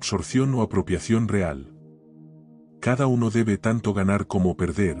es una absorción o apropiación real. Cada uno debe tanto ganar como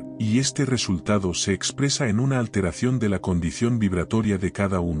perder, y este resultado se expresa en una alteración de la condición vibratoria de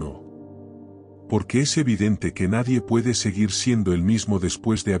cada uno. Porque es evidente que nadie puede seguir siendo el mismo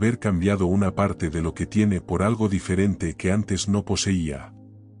después de haber cambiado una parte de lo que tiene por algo diferente que antes no poseía.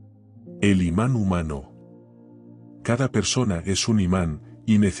 El imán humano. Cada persona es un imán,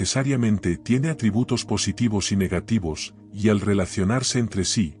 y necesariamente tiene atributos positivos y negativos, y al relacionarse entre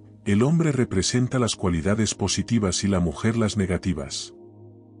sí, el hombre representa las cualidades positivas y la mujer las negativas.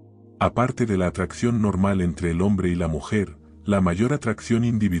 Aparte de la atracción normal entre el hombre y la mujer, la mayor atracción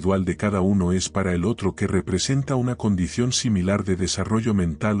individual de cada uno es para el otro que representa una condición similar de desarrollo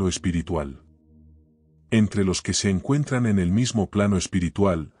mental o espiritual. Entre los que se encuentran en el mismo plano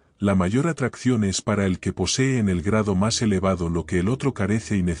espiritual, la mayor atracción es para el que posee en el grado más elevado lo que el otro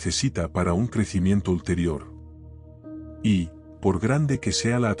carece y necesita para un crecimiento ulterior. Y, por grande que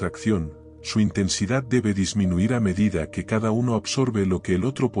sea la atracción, su intensidad debe disminuir a medida que cada uno absorbe lo que el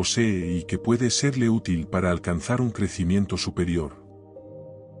otro posee y que puede serle útil para alcanzar un crecimiento superior.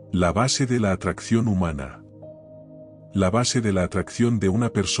 La base de la atracción humana. La base de la atracción de una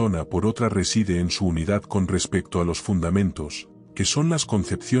persona por otra reside en su unidad con respecto a los fundamentos, que son las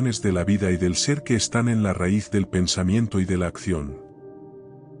concepciones de la vida y del ser que están en la raíz del pensamiento y de la acción.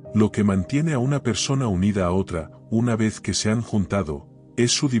 Lo que mantiene a una persona unida a otra, una vez que se han juntado,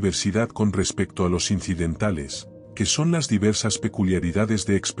 es su diversidad con respecto a los incidentales, que son las diversas peculiaridades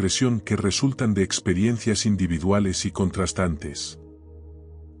de expresión que resultan de experiencias individuales y contrastantes.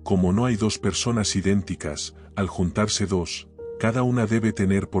 Como no hay dos personas idénticas, al juntarse dos, cada una debe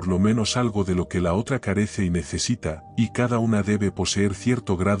tener por lo menos algo de lo que la otra carece y necesita, y cada una debe poseer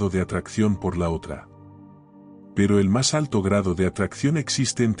cierto grado de atracción por la otra. Pero el más alto grado de atracción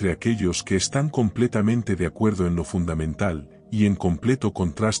existe entre aquellos que están completamente de acuerdo en lo fundamental, y en completo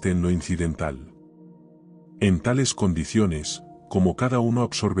contraste en lo incidental. En tales condiciones, como cada uno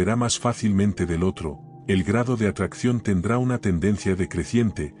absorberá más fácilmente del otro, el grado de atracción tendrá una tendencia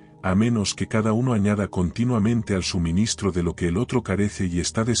decreciente, a menos que cada uno añada continuamente al suministro de lo que el otro carece y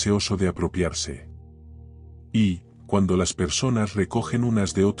está deseoso de apropiarse. Y, cuando las personas recogen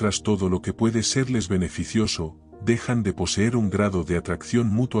unas de otras todo lo que puede serles beneficioso, dejan de poseer un grado de atracción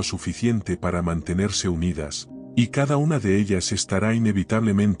mutua suficiente para mantenerse unidas, y cada una de ellas estará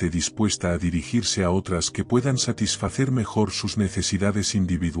inevitablemente dispuesta a dirigirse a otras que puedan satisfacer mejor sus necesidades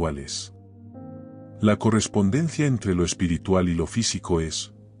individuales. La correspondencia entre lo espiritual y lo físico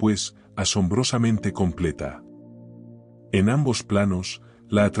es, pues, asombrosamente completa. En ambos planos,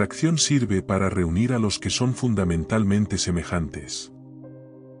 la atracción sirve para reunir a los que son fundamentalmente semejantes.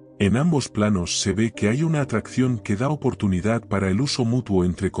 En ambos planos se ve que hay una atracción que da oportunidad para el uso mutuo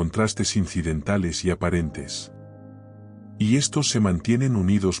entre contrastes incidentales y aparentes. Y estos se mantienen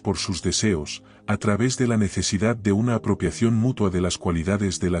unidos por sus deseos, a través de la necesidad de una apropiación mutua de las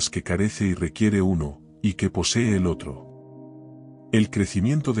cualidades de las que carece y requiere uno, y que posee el otro. El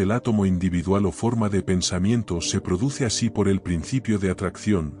crecimiento del átomo individual o forma de pensamiento se produce así por el principio de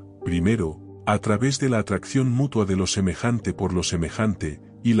atracción, primero, a través de la atracción mutua de lo semejante por lo semejante,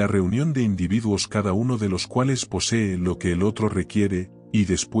 y la reunión de individuos cada uno de los cuales posee lo que el otro requiere, y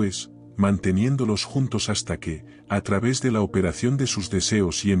después, manteniéndolos juntos hasta que, a través de la operación de sus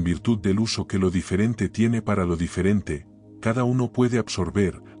deseos y en virtud del uso que lo diferente tiene para lo diferente, cada uno puede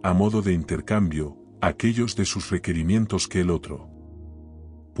absorber, a modo de intercambio, aquellos de sus requerimientos que el otro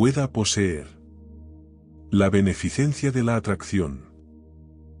pueda poseer. La beneficencia de la atracción.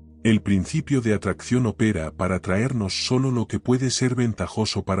 El principio de atracción opera para traernos solo lo que puede ser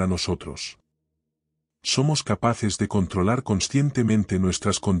ventajoso para nosotros. Somos capaces de controlar conscientemente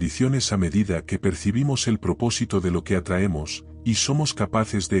nuestras condiciones a medida que percibimos el propósito de lo que atraemos, y somos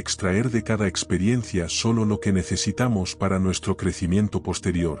capaces de extraer de cada experiencia solo lo que necesitamos para nuestro crecimiento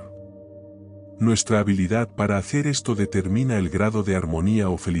posterior. Nuestra habilidad para hacer esto determina el grado de armonía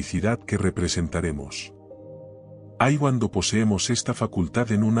o felicidad que representaremos. Cuando poseemos esta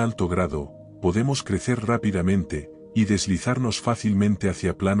facultad en un alto grado, podemos crecer rápidamente, y deslizarnos fácilmente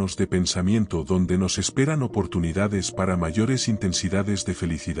hacia planos de pensamiento donde nos esperan oportunidades para mayores intensidades de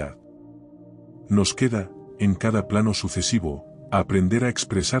felicidad. Nos queda, en cada plano sucesivo, aprender a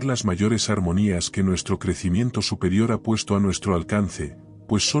expresar las mayores armonías que nuestro crecimiento superior ha puesto a nuestro alcance,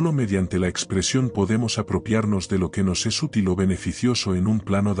 pues solo mediante la expresión podemos apropiarnos de lo que nos es útil o beneficioso en un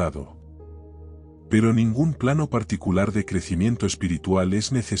plano dado. Pero ningún plano particular de crecimiento espiritual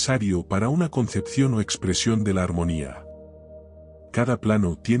es necesario para una concepción o expresión de la armonía. Cada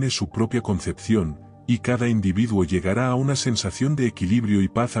plano tiene su propia concepción, y cada individuo llegará a una sensación de equilibrio y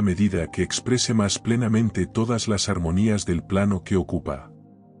paz a medida que exprese más plenamente todas las armonías del plano que ocupa.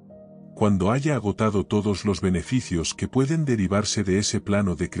 Cuando haya agotado todos los beneficios que pueden derivarse de ese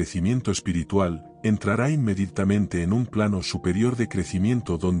plano de crecimiento espiritual, entrará inmediatamente en un plano superior de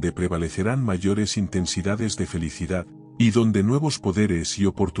crecimiento donde prevalecerán mayores intensidades de felicidad, y donde nuevos poderes y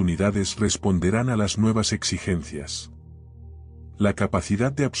oportunidades responderán a las nuevas exigencias. La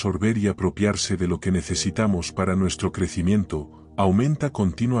capacidad de absorber y apropiarse de lo que necesitamos para nuestro crecimiento, aumenta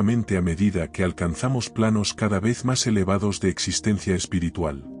continuamente a medida que alcanzamos planos cada vez más elevados de existencia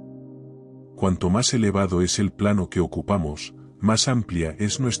espiritual. Cuanto más elevado es el plano que ocupamos, más amplia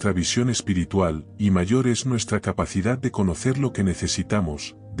es nuestra visión espiritual y mayor es nuestra capacidad de conocer lo que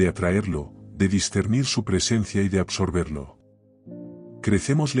necesitamos, de atraerlo, de discernir su presencia y de absorberlo.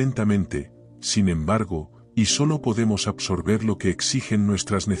 Crecemos lentamente, sin embargo, y solo podemos absorber lo que exigen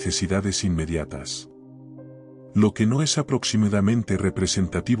nuestras necesidades inmediatas. Lo que no es aproximadamente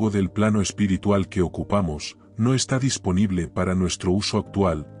representativo del plano espiritual que ocupamos, no está disponible para nuestro uso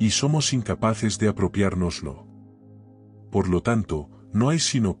actual y somos incapaces de apropiárnoslo. Por lo tanto, no hay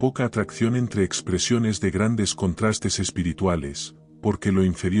sino poca atracción entre expresiones de grandes contrastes espirituales, porque lo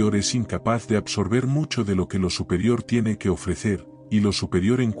inferior es incapaz de absorber mucho de lo que lo superior tiene que ofrecer, y lo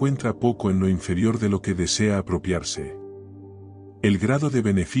superior encuentra poco en lo inferior de lo que desea apropiarse. El grado de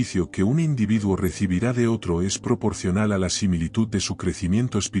beneficio que un individuo recibirá de otro es proporcional a la similitud de su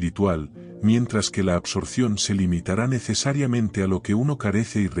crecimiento espiritual, mientras que la absorción se limitará necesariamente a lo que uno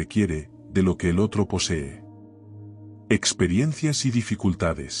carece y requiere, de lo que el otro posee. Experiencias y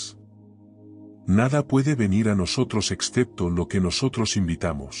dificultades. Nada puede venir a nosotros excepto lo que nosotros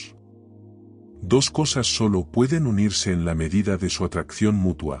invitamos. Dos cosas solo pueden unirse en la medida de su atracción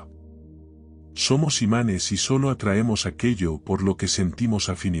mutua. Somos imanes y solo atraemos aquello por lo que sentimos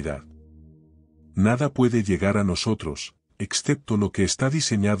afinidad. Nada puede llegar a nosotros, excepto lo que está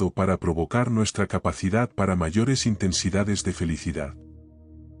diseñado para provocar nuestra capacidad para mayores intensidades de felicidad.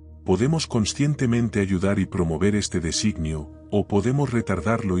 Podemos conscientemente ayudar y promover este designio, o podemos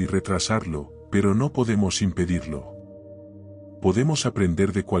retardarlo y retrasarlo, pero no podemos impedirlo. Podemos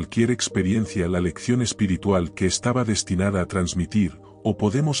aprender de cualquier experiencia la lección espiritual que estaba destinada a transmitir, o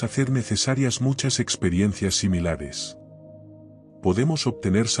podemos hacer necesarias muchas experiencias similares. Podemos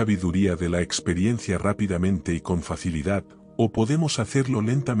obtener sabiduría de la experiencia rápidamente y con facilidad, o podemos hacerlo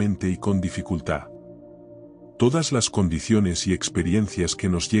lentamente y con dificultad. Todas las condiciones y experiencias que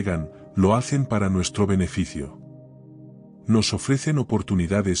nos llegan, lo hacen para nuestro beneficio. Nos ofrecen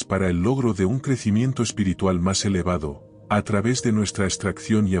oportunidades para el logro de un crecimiento espiritual más elevado, a través de nuestra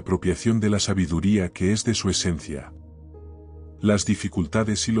extracción y apropiación de la sabiduría que es de su esencia. Las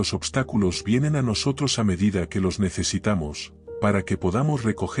dificultades y los obstáculos vienen a nosotros a medida que los necesitamos, para que podamos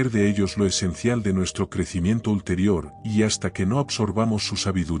recoger de ellos lo esencial de nuestro crecimiento ulterior, y hasta que no absorbamos su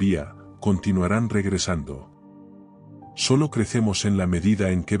sabiduría, continuarán regresando. Solo crecemos en la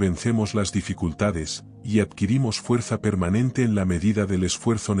medida en que vencemos las dificultades, y adquirimos fuerza permanente en la medida del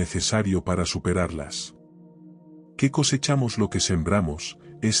esfuerzo necesario para superarlas. Que cosechamos lo que sembramos,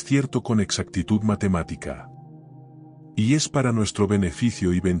 es cierto con exactitud matemática. Y es para nuestro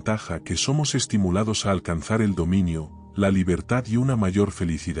beneficio y ventaja que somos estimulados a alcanzar el dominio, la libertad y una mayor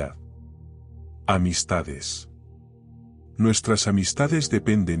felicidad. Amistades. Nuestras amistades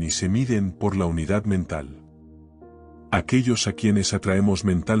dependen y se miden por la unidad mental. Aquellos a quienes atraemos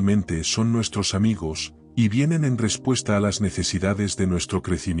mentalmente son nuestros amigos, y vienen en respuesta a las necesidades de nuestro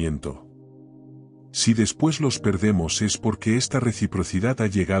crecimiento. Si después los perdemos es porque esta reciprocidad ha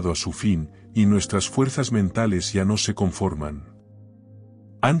llegado a su fin, y nuestras fuerzas mentales ya no se conforman.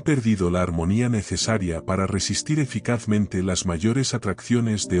 Han perdido la armonía necesaria para resistir eficazmente las mayores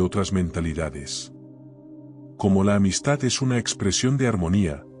atracciones de otras mentalidades. Como la amistad es una expresión de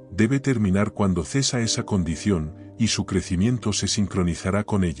armonía, debe terminar cuando cesa esa condición, y su crecimiento se sincronizará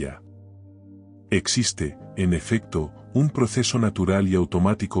con ella. Existe, en efecto, un proceso natural y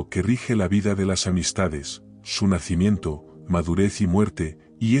automático que rige la vida de las amistades, su nacimiento, madurez y muerte,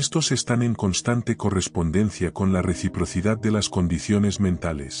 y estos están en constante correspondencia con la reciprocidad de las condiciones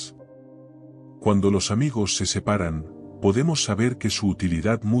mentales. Cuando los amigos se separan, podemos saber que su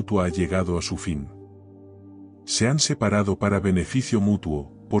utilidad mutua ha llegado a su fin. Se han separado para beneficio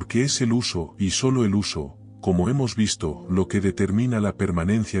mutuo, porque es el uso y solo el uso, como hemos visto, lo que determina la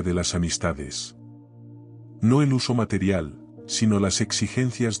permanencia de las amistades. No el uso material, sino las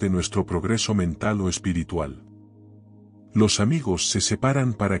exigencias de nuestro progreso mental o espiritual. Los amigos se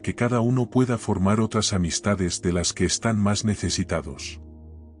separan para que cada uno pueda formar otras amistades de las que están más necesitados.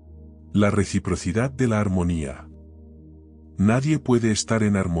 La reciprocidad de la armonía. Nadie puede estar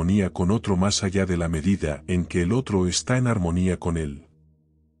en armonía con otro más allá de la medida en que el otro está en armonía con él.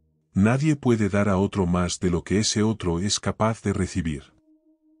 Nadie puede dar a otro más de lo que ese otro es capaz de recibir.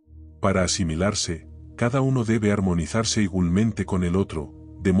 Para asimilarse, cada uno debe armonizarse igualmente con el otro,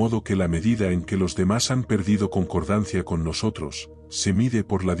 de modo que la medida en que los demás han perdido concordancia con nosotros, se mide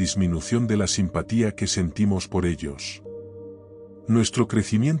por la disminución de la simpatía que sentimos por ellos. Nuestro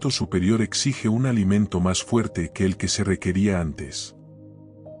crecimiento superior exige un alimento más fuerte que el que se requería antes.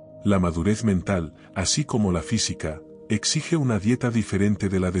 La madurez mental, así como la física, exige una dieta diferente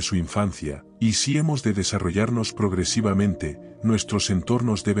de la de su infancia, y si hemos de desarrollarnos progresivamente, nuestros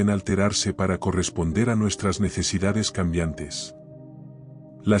entornos deben alterarse para corresponder a nuestras necesidades cambiantes.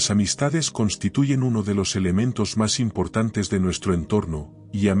 Las amistades constituyen uno de los elementos más importantes de nuestro entorno,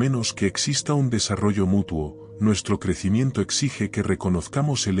 y a menos que exista un desarrollo mutuo, nuestro crecimiento exige que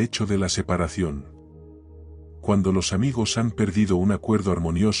reconozcamos el hecho de la separación. Cuando los amigos han perdido un acuerdo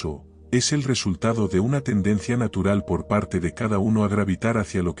armonioso, es el resultado de una tendencia natural por parte de cada uno a gravitar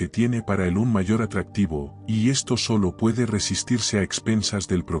hacia lo que tiene para él un mayor atractivo, y esto solo puede resistirse a expensas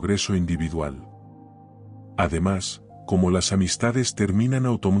del progreso individual. Además, como las amistades terminan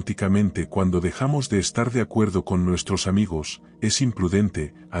automáticamente cuando dejamos de estar de acuerdo con nuestros amigos, es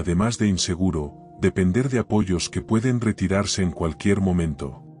imprudente, además de inseguro, depender de apoyos que pueden retirarse en cualquier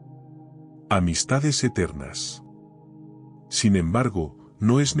momento. Amistades eternas. Sin embargo,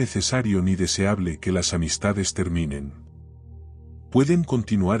 no es necesario ni deseable que las amistades terminen. Pueden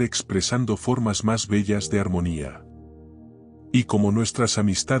continuar expresando formas más bellas de armonía. Y como nuestras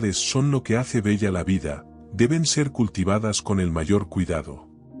amistades son lo que hace bella la vida, deben ser cultivadas con el mayor cuidado.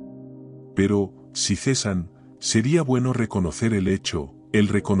 Pero, si cesan, sería bueno reconocer el hecho. El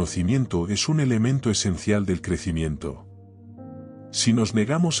reconocimiento es un elemento esencial del crecimiento. Si nos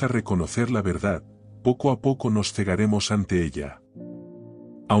negamos a reconocer la verdad, poco a poco nos cegaremos ante ella.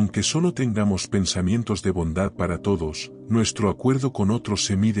 Aunque solo tengamos pensamientos de bondad para todos, nuestro acuerdo con otros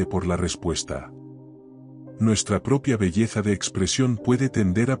se mide por la respuesta. Nuestra propia belleza de expresión puede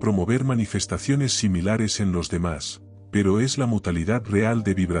tender a promover manifestaciones similares en los demás, pero es la mutualidad real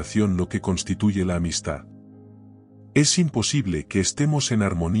de vibración lo que constituye la amistad. Es imposible que estemos en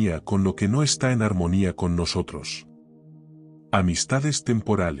armonía con lo que no está en armonía con nosotros. Amistades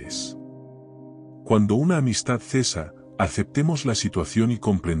temporales. Cuando una amistad cesa, aceptemos la situación y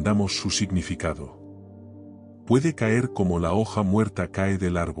comprendamos su significado. Puede caer como la hoja muerta cae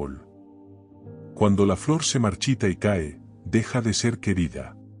del árbol. Cuando la flor se marchita y cae, deja de ser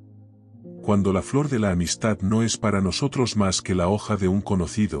querida. Cuando la flor de la amistad no es para nosotros más que la hoja de un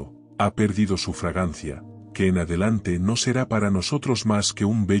conocido, ha perdido su fragancia, que en adelante no será para nosotros más que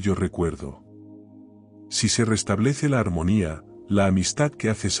un bello recuerdo. Si se restablece la armonía, la amistad que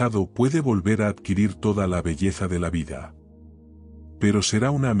ha cesado puede volver a adquirir toda la belleza de la vida. Pero será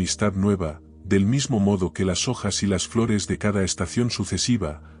una amistad nueva, del mismo modo que las hojas y las flores de cada estación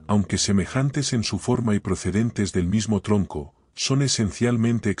sucesiva, aunque semejantes en su forma y procedentes del mismo tronco, son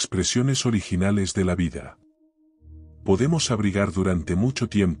esencialmente expresiones originales de la vida. Podemos abrigar durante mucho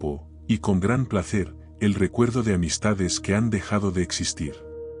tiempo, y con gran placer, el recuerdo de amistades que han dejado de existir.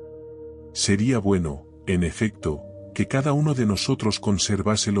 Sería bueno, en efecto, que cada uno de nosotros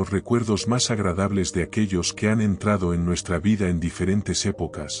conservase los recuerdos más agradables de aquellos que han entrado en nuestra vida en diferentes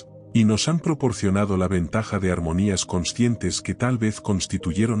épocas, y nos han proporcionado la ventaja de armonías conscientes que tal vez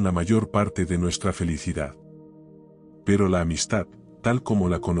constituyeron la mayor parte de nuestra felicidad. Pero la amistad, tal como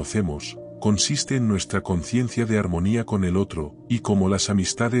la conocemos, consiste en nuestra conciencia de armonía con el otro, y como las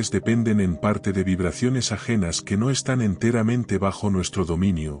amistades dependen en parte de vibraciones ajenas que no están enteramente bajo nuestro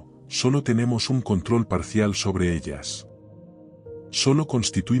dominio, solo tenemos un control parcial sobre ellas. Solo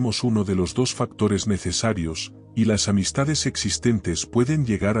constituimos uno de los dos factores necesarios, y las amistades existentes pueden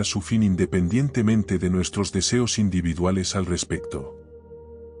llegar a su fin independientemente de nuestros deseos individuales al respecto.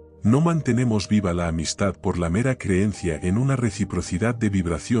 No mantenemos viva la amistad por la mera creencia en una reciprocidad de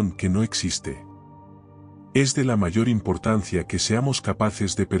vibración que no existe. Es de la mayor importancia que seamos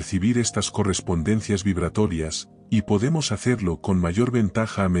capaces de percibir estas correspondencias vibratorias, y podemos hacerlo con mayor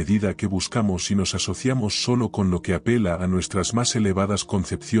ventaja a medida que buscamos y nos asociamos solo con lo que apela a nuestras más elevadas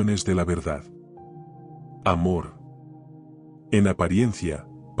concepciones de la verdad. Amor. En apariencia,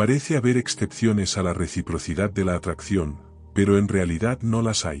 parece haber excepciones a la reciprocidad de la atracción, pero en realidad no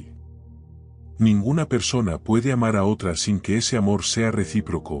las hay. Ninguna persona puede amar a otra sin que ese amor sea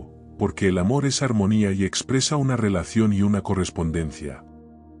recíproco, porque el amor es armonía y expresa una relación y una correspondencia.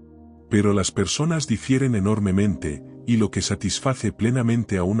 Pero las personas difieren enormemente, y lo que satisface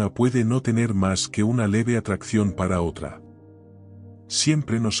plenamente a una puede no tener más que una leve atracción para otra.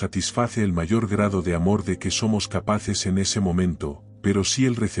 Siempre nos satisface el mayor grado de amor de que somos capaces en ese momento, pero si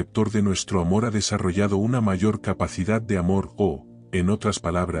el receptor de nuestro amor ha desarrollado una mayor capacidad de amor o, en otras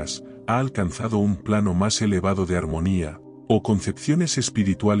palabras, ha alcanzado un plano más elevado de armonía, o concepciones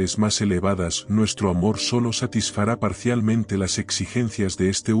espirituales más elevadas, nuestro amor solo satisfará parcialmente las exigencias de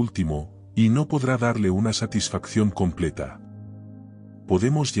este último, y no podrá darle una satisfacción completa.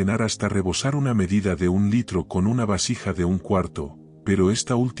 Podemos llenar hasta rebosar una medida de 1 litro con una vasija de 1/4, pero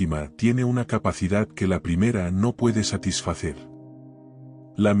esta última tiene una capacidad que la primera no puede satisfacer.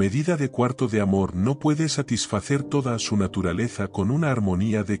 La medida de 1/4 de amor no puede satisfacer toda su naturaleza con una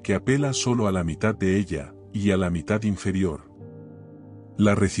armonía de que apela solo a la mitad de ella, y a la mitad inferior.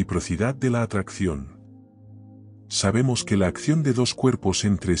 La reciprocidad de la atracción. Sabemos que la acción de dos cuerpos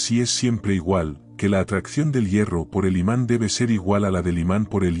entre sí es siempre igual, que la atracción del hierro por el imán debe ser igual a la del imán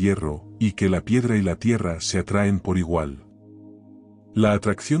por el hierro, y que la piedra y la tierra se atraen por igual. La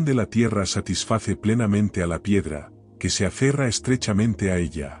atracción de la tierra satisface plenamente a la piedra, que se aferra estrechamente a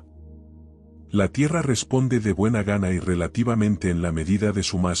ella. La tierra responde de buena gana y relativamente en la medida de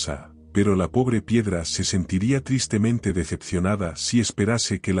su masa, pero la pobre piedra se sentiría tristemente decepcionada si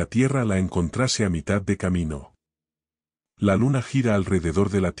esperase que la tierra la encontrase a mitad de camino. La luna gira alrededor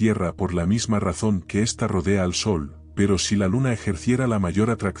de la Tierra por la misma razón que ésta rodea al Sol, pero si la luna ejerciera la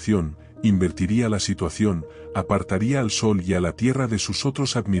mayor atracción, invertiría la situación, apartaría al Sol y a la Tierra de sus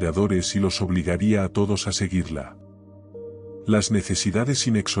otros admiradores y los obligaría a todos a seguirla. Las necesidades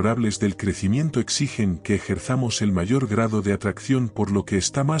inexorables del crecimiento exigen que ejerzamos el mayor grado de atracción por lo que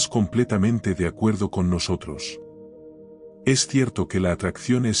está más completamente de acuerdo con nosotros. Es cierto que la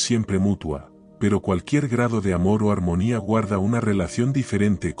atracción es siempre mutua, pero cualquier grado de amor o armonía guarda una relación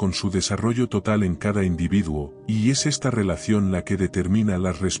diferente con su desarrollo total en cada individuo, y es esta relación la que determina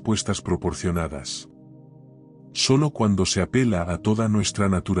las respuestas proporcionadas. Solo cuando se apela a toda nuestra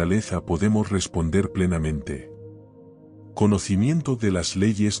naturaleza podemos responder plenamente. Conocimiento de las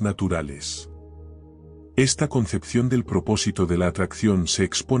leyes naturales. Esta concepción del propósito de la atracción se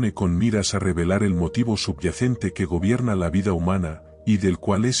expone con miras a revelar el motivo subyacente que gobierna la vida humana, y del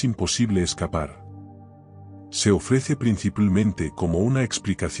cual es imposible escapar. Se ofrece principalmente como una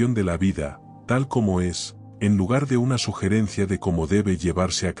explicación de la vida, tal como es, en lugar de una sugerencia de cómo debe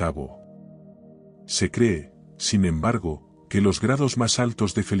llevarse a cabo. Se cree, sin embargo, que los grados más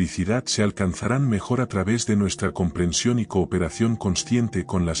altos de felicidad se alcanzarán mejor a través de nuestra comprensión y cooperación consciente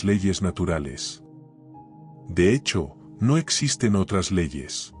con las leyes naturales. De hecho, no existen otras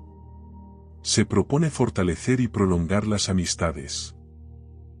leyes. Se propone fortalecer y prolongar las amistades.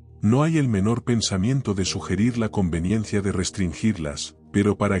 No hay el menor pensamiento de sugerir la conveniencia de restringirlas,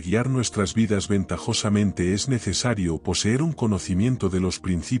 pero para guiar nuestras vidas ventajosamente es necesario poseer un conocimiento de los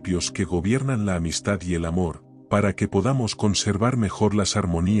principios que gobiernan la amistad y el amor, para que podamos conservar mejor las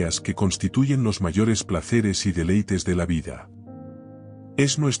armonías que constituyen los mayores placeres y deleites de la vida.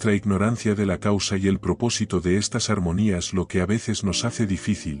 Es nuestra ignorancia de la causa y el propósito de estas armonías lo que a veces nos hace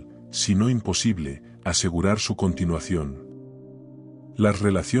difícil, si no imposible, asegurar su continuación. Las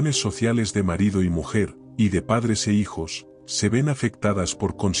relaciones sociales de marido y mujer, y de padres e hijos, se ven afectadas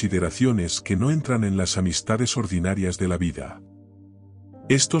por consideraciones que no entran en las amistades ordinarias de la vida.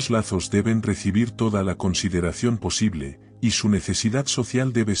 Estos lazos deben recibir toda la consideración posible, y su necesidad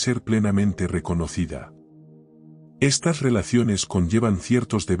social debe ser plenamente reconocida. Estas relaciones conllevan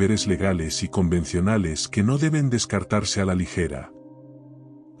ciertos deberes legales y convencionales que no deben descartarse a la ligera.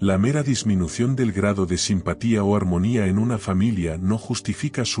 La mera disminución del grado de simpatía o armonía en una familia no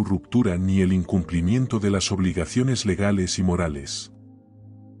justifica su ruptura ni el incumplimiento de las obligaciones legales y morales.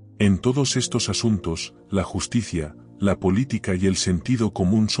 En todos estos asuntos, la justicia, la política y el sentido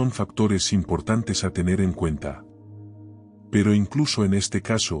común son factores importantes a tener en cuenta. Pero incluso en este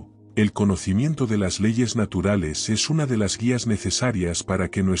caso, el conocimiento de las leyes naturales es una de las guías necesarias para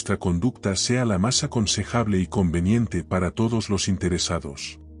que nuestra conducta sea la más aconsejable y conveniente para todos los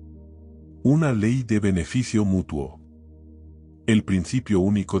interesados. Una ley de beneficio mutuo. El principio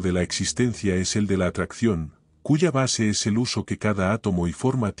único de la existencia es el de la atracción, cuya base es el uso que cada átomo y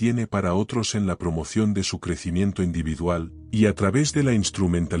forma tiene para otros en la promoción de su crecimiento individual, y a través de la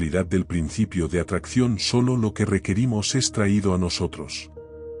instrumentalidad del principio de atracción solo lo que requerimos es traído a nosotros.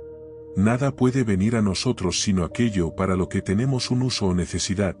 Nada puede venir a nosotros sino aquello para lo que tenemos un uso o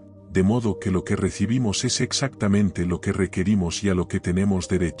necesidad, de modo que lo que recibimos es exactamente lo que requerimos y a lo que tenemos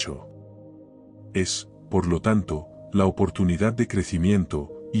derecho. Es, por lo tanto, la oportunidad de crecimiento,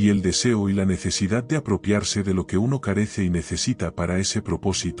 y el deseo y la necesidad de apropiarse de lo que uno carece y necesita para ese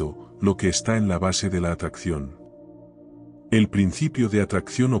propósito, lo que está en la base de la atracción. El principio de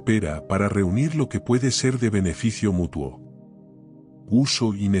atracción opera para reunir lo que puede ser de beneficio mutuo.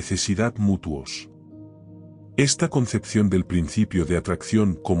 Uso y necesidad mutuos. Esta concepción del principio de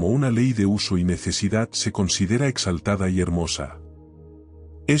atracción como una ley de uso y necesidad se considera exaltada y hermosa.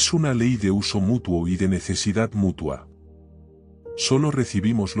 Es una ley de uso mutuo y de necesidad mutua. Solo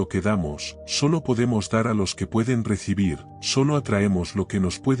recibimos lo que damos, solo podemos dar a los que pueden recibir, solo atraemos lo que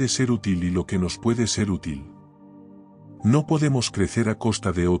nos puede ser útil y lo que nos puede ser útil. No podemos crecer a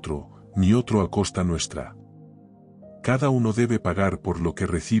costa de otro, ni otro a costa nuestra. Cada uno debe pagar por lo que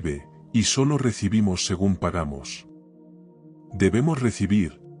recibe, y solo recibimos según pagamos. Debemos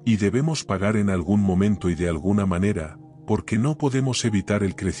recibir, y debemos pagar en algún momento y de alguna manera, porque no podemos evitar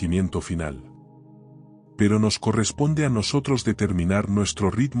el crecimiento final. Pero nos corresponde a nosotros determinar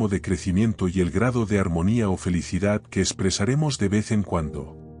nuestro ritmo de crecimiento y el grado de armonía o felicidad que expresaremos de vez en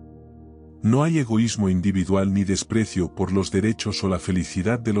cuando. No hay egoísmo individual ni desprecio por los derechos o la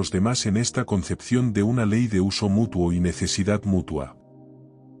felicidad de los demás en esta concepción de una ley de uso mutuo y necesidad mutua.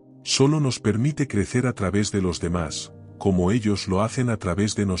 Solo nos permite crecer a través de los demás, como ellos lo hacen a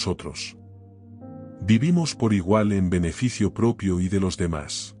través de nosotros. Vivimos por igual en beneficio propio y de los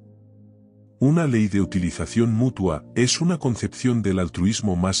demás. Una ley de utilización mutua es una concepción del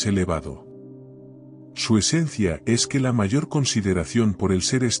altruismo más elevado. Su esencia es que la mayor consideración por el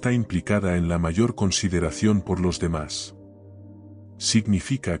ser está implicada en la mayor consideración por los demás.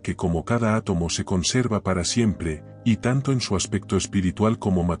 Significa que como cada átomo se conserva para siempre, y tanto en su aspecto espiritual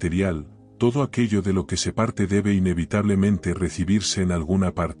como material, todo aquello de lo que se parte debe inevitablemente recibirse en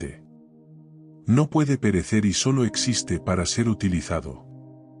alguna parte. No puede perecer y solo existe para ser utilizado.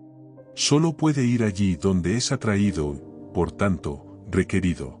 Solo puede ir allí donde es atraído, por tanto,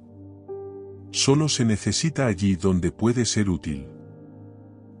 requerido. Solo se necesita allí donde puede ser útil.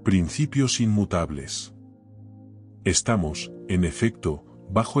 Principios inmutables. Estamos, en efecto,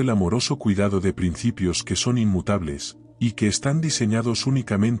 bajo el amoroso cuidado de principios que son inmutables, y que están diseñados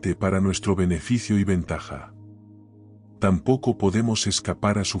únicamente para nuestro beneficio y ventaja. Tampoco podemos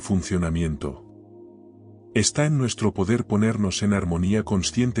escapar a su funcionamiento. Está en nuestro poder ponernos en armonía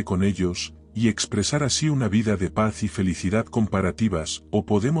consciente con ellos, y expresar así una vida de paz y felicidad comparativas, o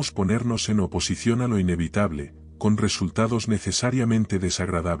podemos ponernos en oposición a lo inevitable, con resultados necesariamente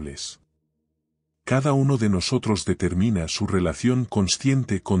desagradables. Cada uno de nosotros determina su relación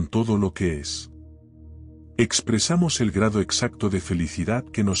consciente con todo lo que es. Expresamos el grado exacto de felicidad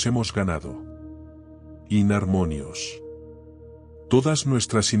que nos hemos ganado. Inarmonios. Todas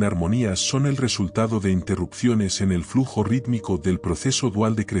nuestras inarmonías son el resultado de interrupciones en el flujo rítmico del proceso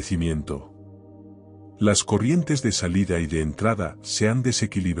dual de crecimiento. Las corrientes de salida y de entrada se han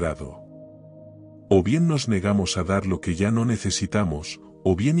desequilibrado. O bien nos negamos a dar lo que ya no necesitamos,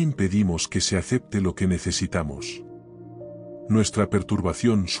 o bien impedimos que se acepte lo que necesitamos. Nuestra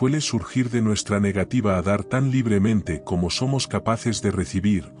perturbación suele surgir de nuestra negativa a dar tan libremente como somos capaces de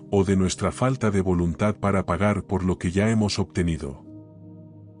recibir, o de nuestra falta de voluntad para pagar por lo que ya hemos obtenido.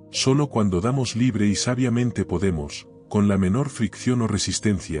 Solo cuando damos libre y sabiamente podemos, con la menor fricción o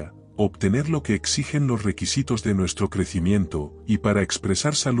resistencia, obtener lo que exigen los requisitos de nuestro crecimiento, y para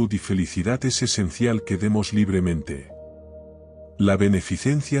expresar salud y felicidad es esencial que demos libremente. La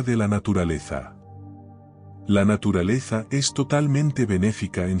beneficencia de la naturaleza. La naturaleza es totalmente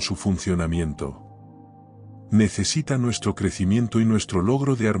benéfica en su funcionamiento. Necesita nuestro crecimiento y nuestro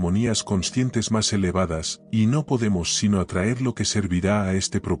logro de armonías conscientes más elevadas, y no podemos sino atraer lo que servirá a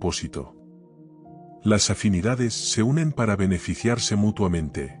este propósito. Las afinidades se unen para beneficiarse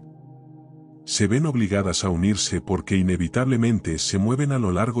mutuamente. Se ven obligadas a unirse porque inevitablemente se mueven a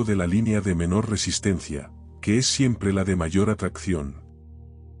lo largo de la línea de menor resistencia, que es siempre la de mayor atracción.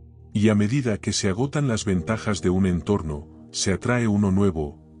 Y a medida que se agotan las ventajas de un entorno, se atrae uno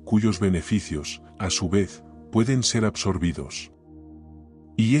nuevo, cuyos beneficios, a su vez, pueden ser absorbidos.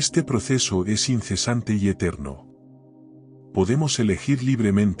 Y este proceso es incesante y eterno. Podemos elegir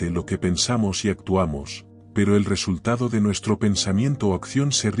libremente lo que pensamos y actuamos, pero el resultado de nuestro pensamiento o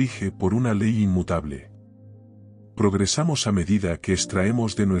acción se rige por una ley inmutable. Progresamos a medida que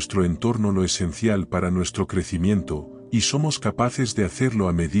extraemos de nuestro entorno lo esencial para nuestro crecimiento, y somos capaces de hacerlo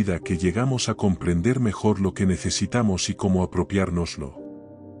a medida que llegamos a comprender mejor lo que necesitamos y cómo apropiárnoslo.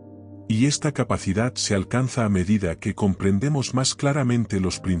 Y esta capacidad se alcanza a medida que comprendemos más claramente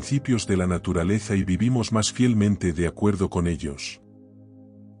los principios de la naturaleza y vivimos más fielmente de acuerdo con ellos.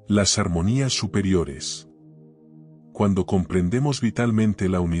 Las armonías superiores. Cuando comprendemos vitalmente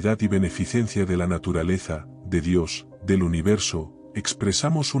la unidad y beneficencia de la naturaleza, de Dios, del universo,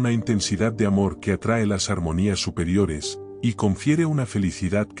 expresamos una intensidad de amor que atrae las armonías superiores, y confiere una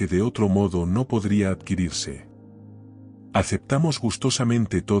felicidad que de otro modo no podría adquirirse. Aceptamos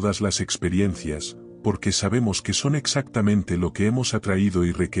gustosamente todas las experiencias, porque sabemos que son exactamente lo que hemos atraído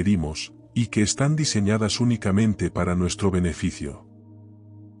y requerimos, y que están diseñadas únicamente para nuestro beneficio.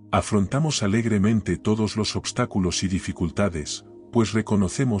 Afrontamos alegremente todos los obstáculos y dificultades, pues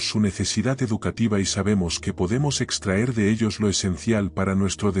reconocemos su necesidad educativa y sabemos que podemos extraer de ellos lo esencial para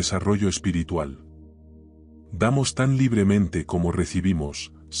nuestro desarrollo espiritual. Damos tan libremente como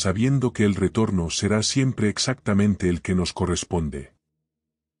recibimos, sabiendo que el retorno será siempre exactamente el que nos corresponde.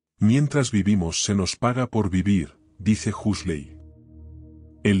 Mientras vivimos se nos paga por vivir, dice Huxley.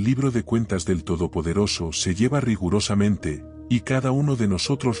 El libro de cuentas del Todopoderoso se lleva rigurosamente, y cada uno de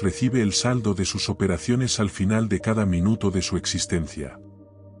nosotros recibe el saldo de sus operaciones al final de cada minuto de su existencia.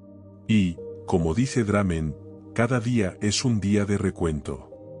 Y, como dice Dramen, cada día es un día de recuento.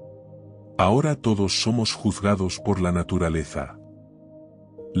 Ahora todos somos juzgados por la naturaleza.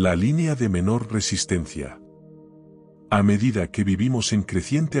 La línea de menor resistencia. A medida que vivimos en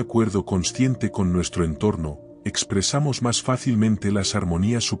creciente acuerdo consciente con nuestro entorno, expresamos más fácilmente las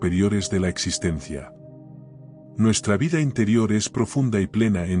armonías superiores de la existencia. Nuestra vida interior es profunda y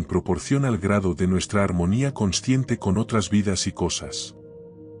plena en proporción al grado de nuestra armonía consciente con otras vidas y cosas.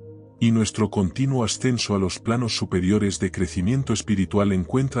 Y nuestro continuo ascenso a los planos superiores de crecimiento espiritual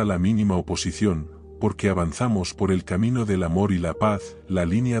encuentra la mínima oposición, porque avanzamos por el camino del amor y la paz, la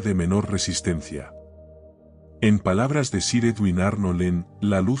línea de menor resistencia. En palabras de Sir Edwin Arnold,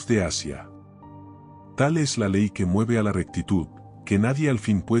 La luz de Asia. Tal es la ley que mueve a la rectitud, que nadie al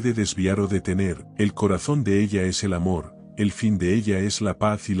fin puede desviar o detener, el corazón de ella es el amor, el fin de ella es la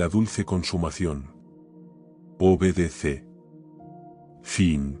paz y la dulce consumación. Obedece.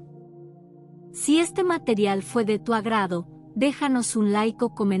 Fin. Si este material fue de tu agrado, déjanos un like o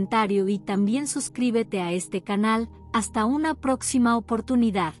comentario y también suscríbete a este canal. Hasta una próxima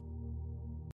oportunidad.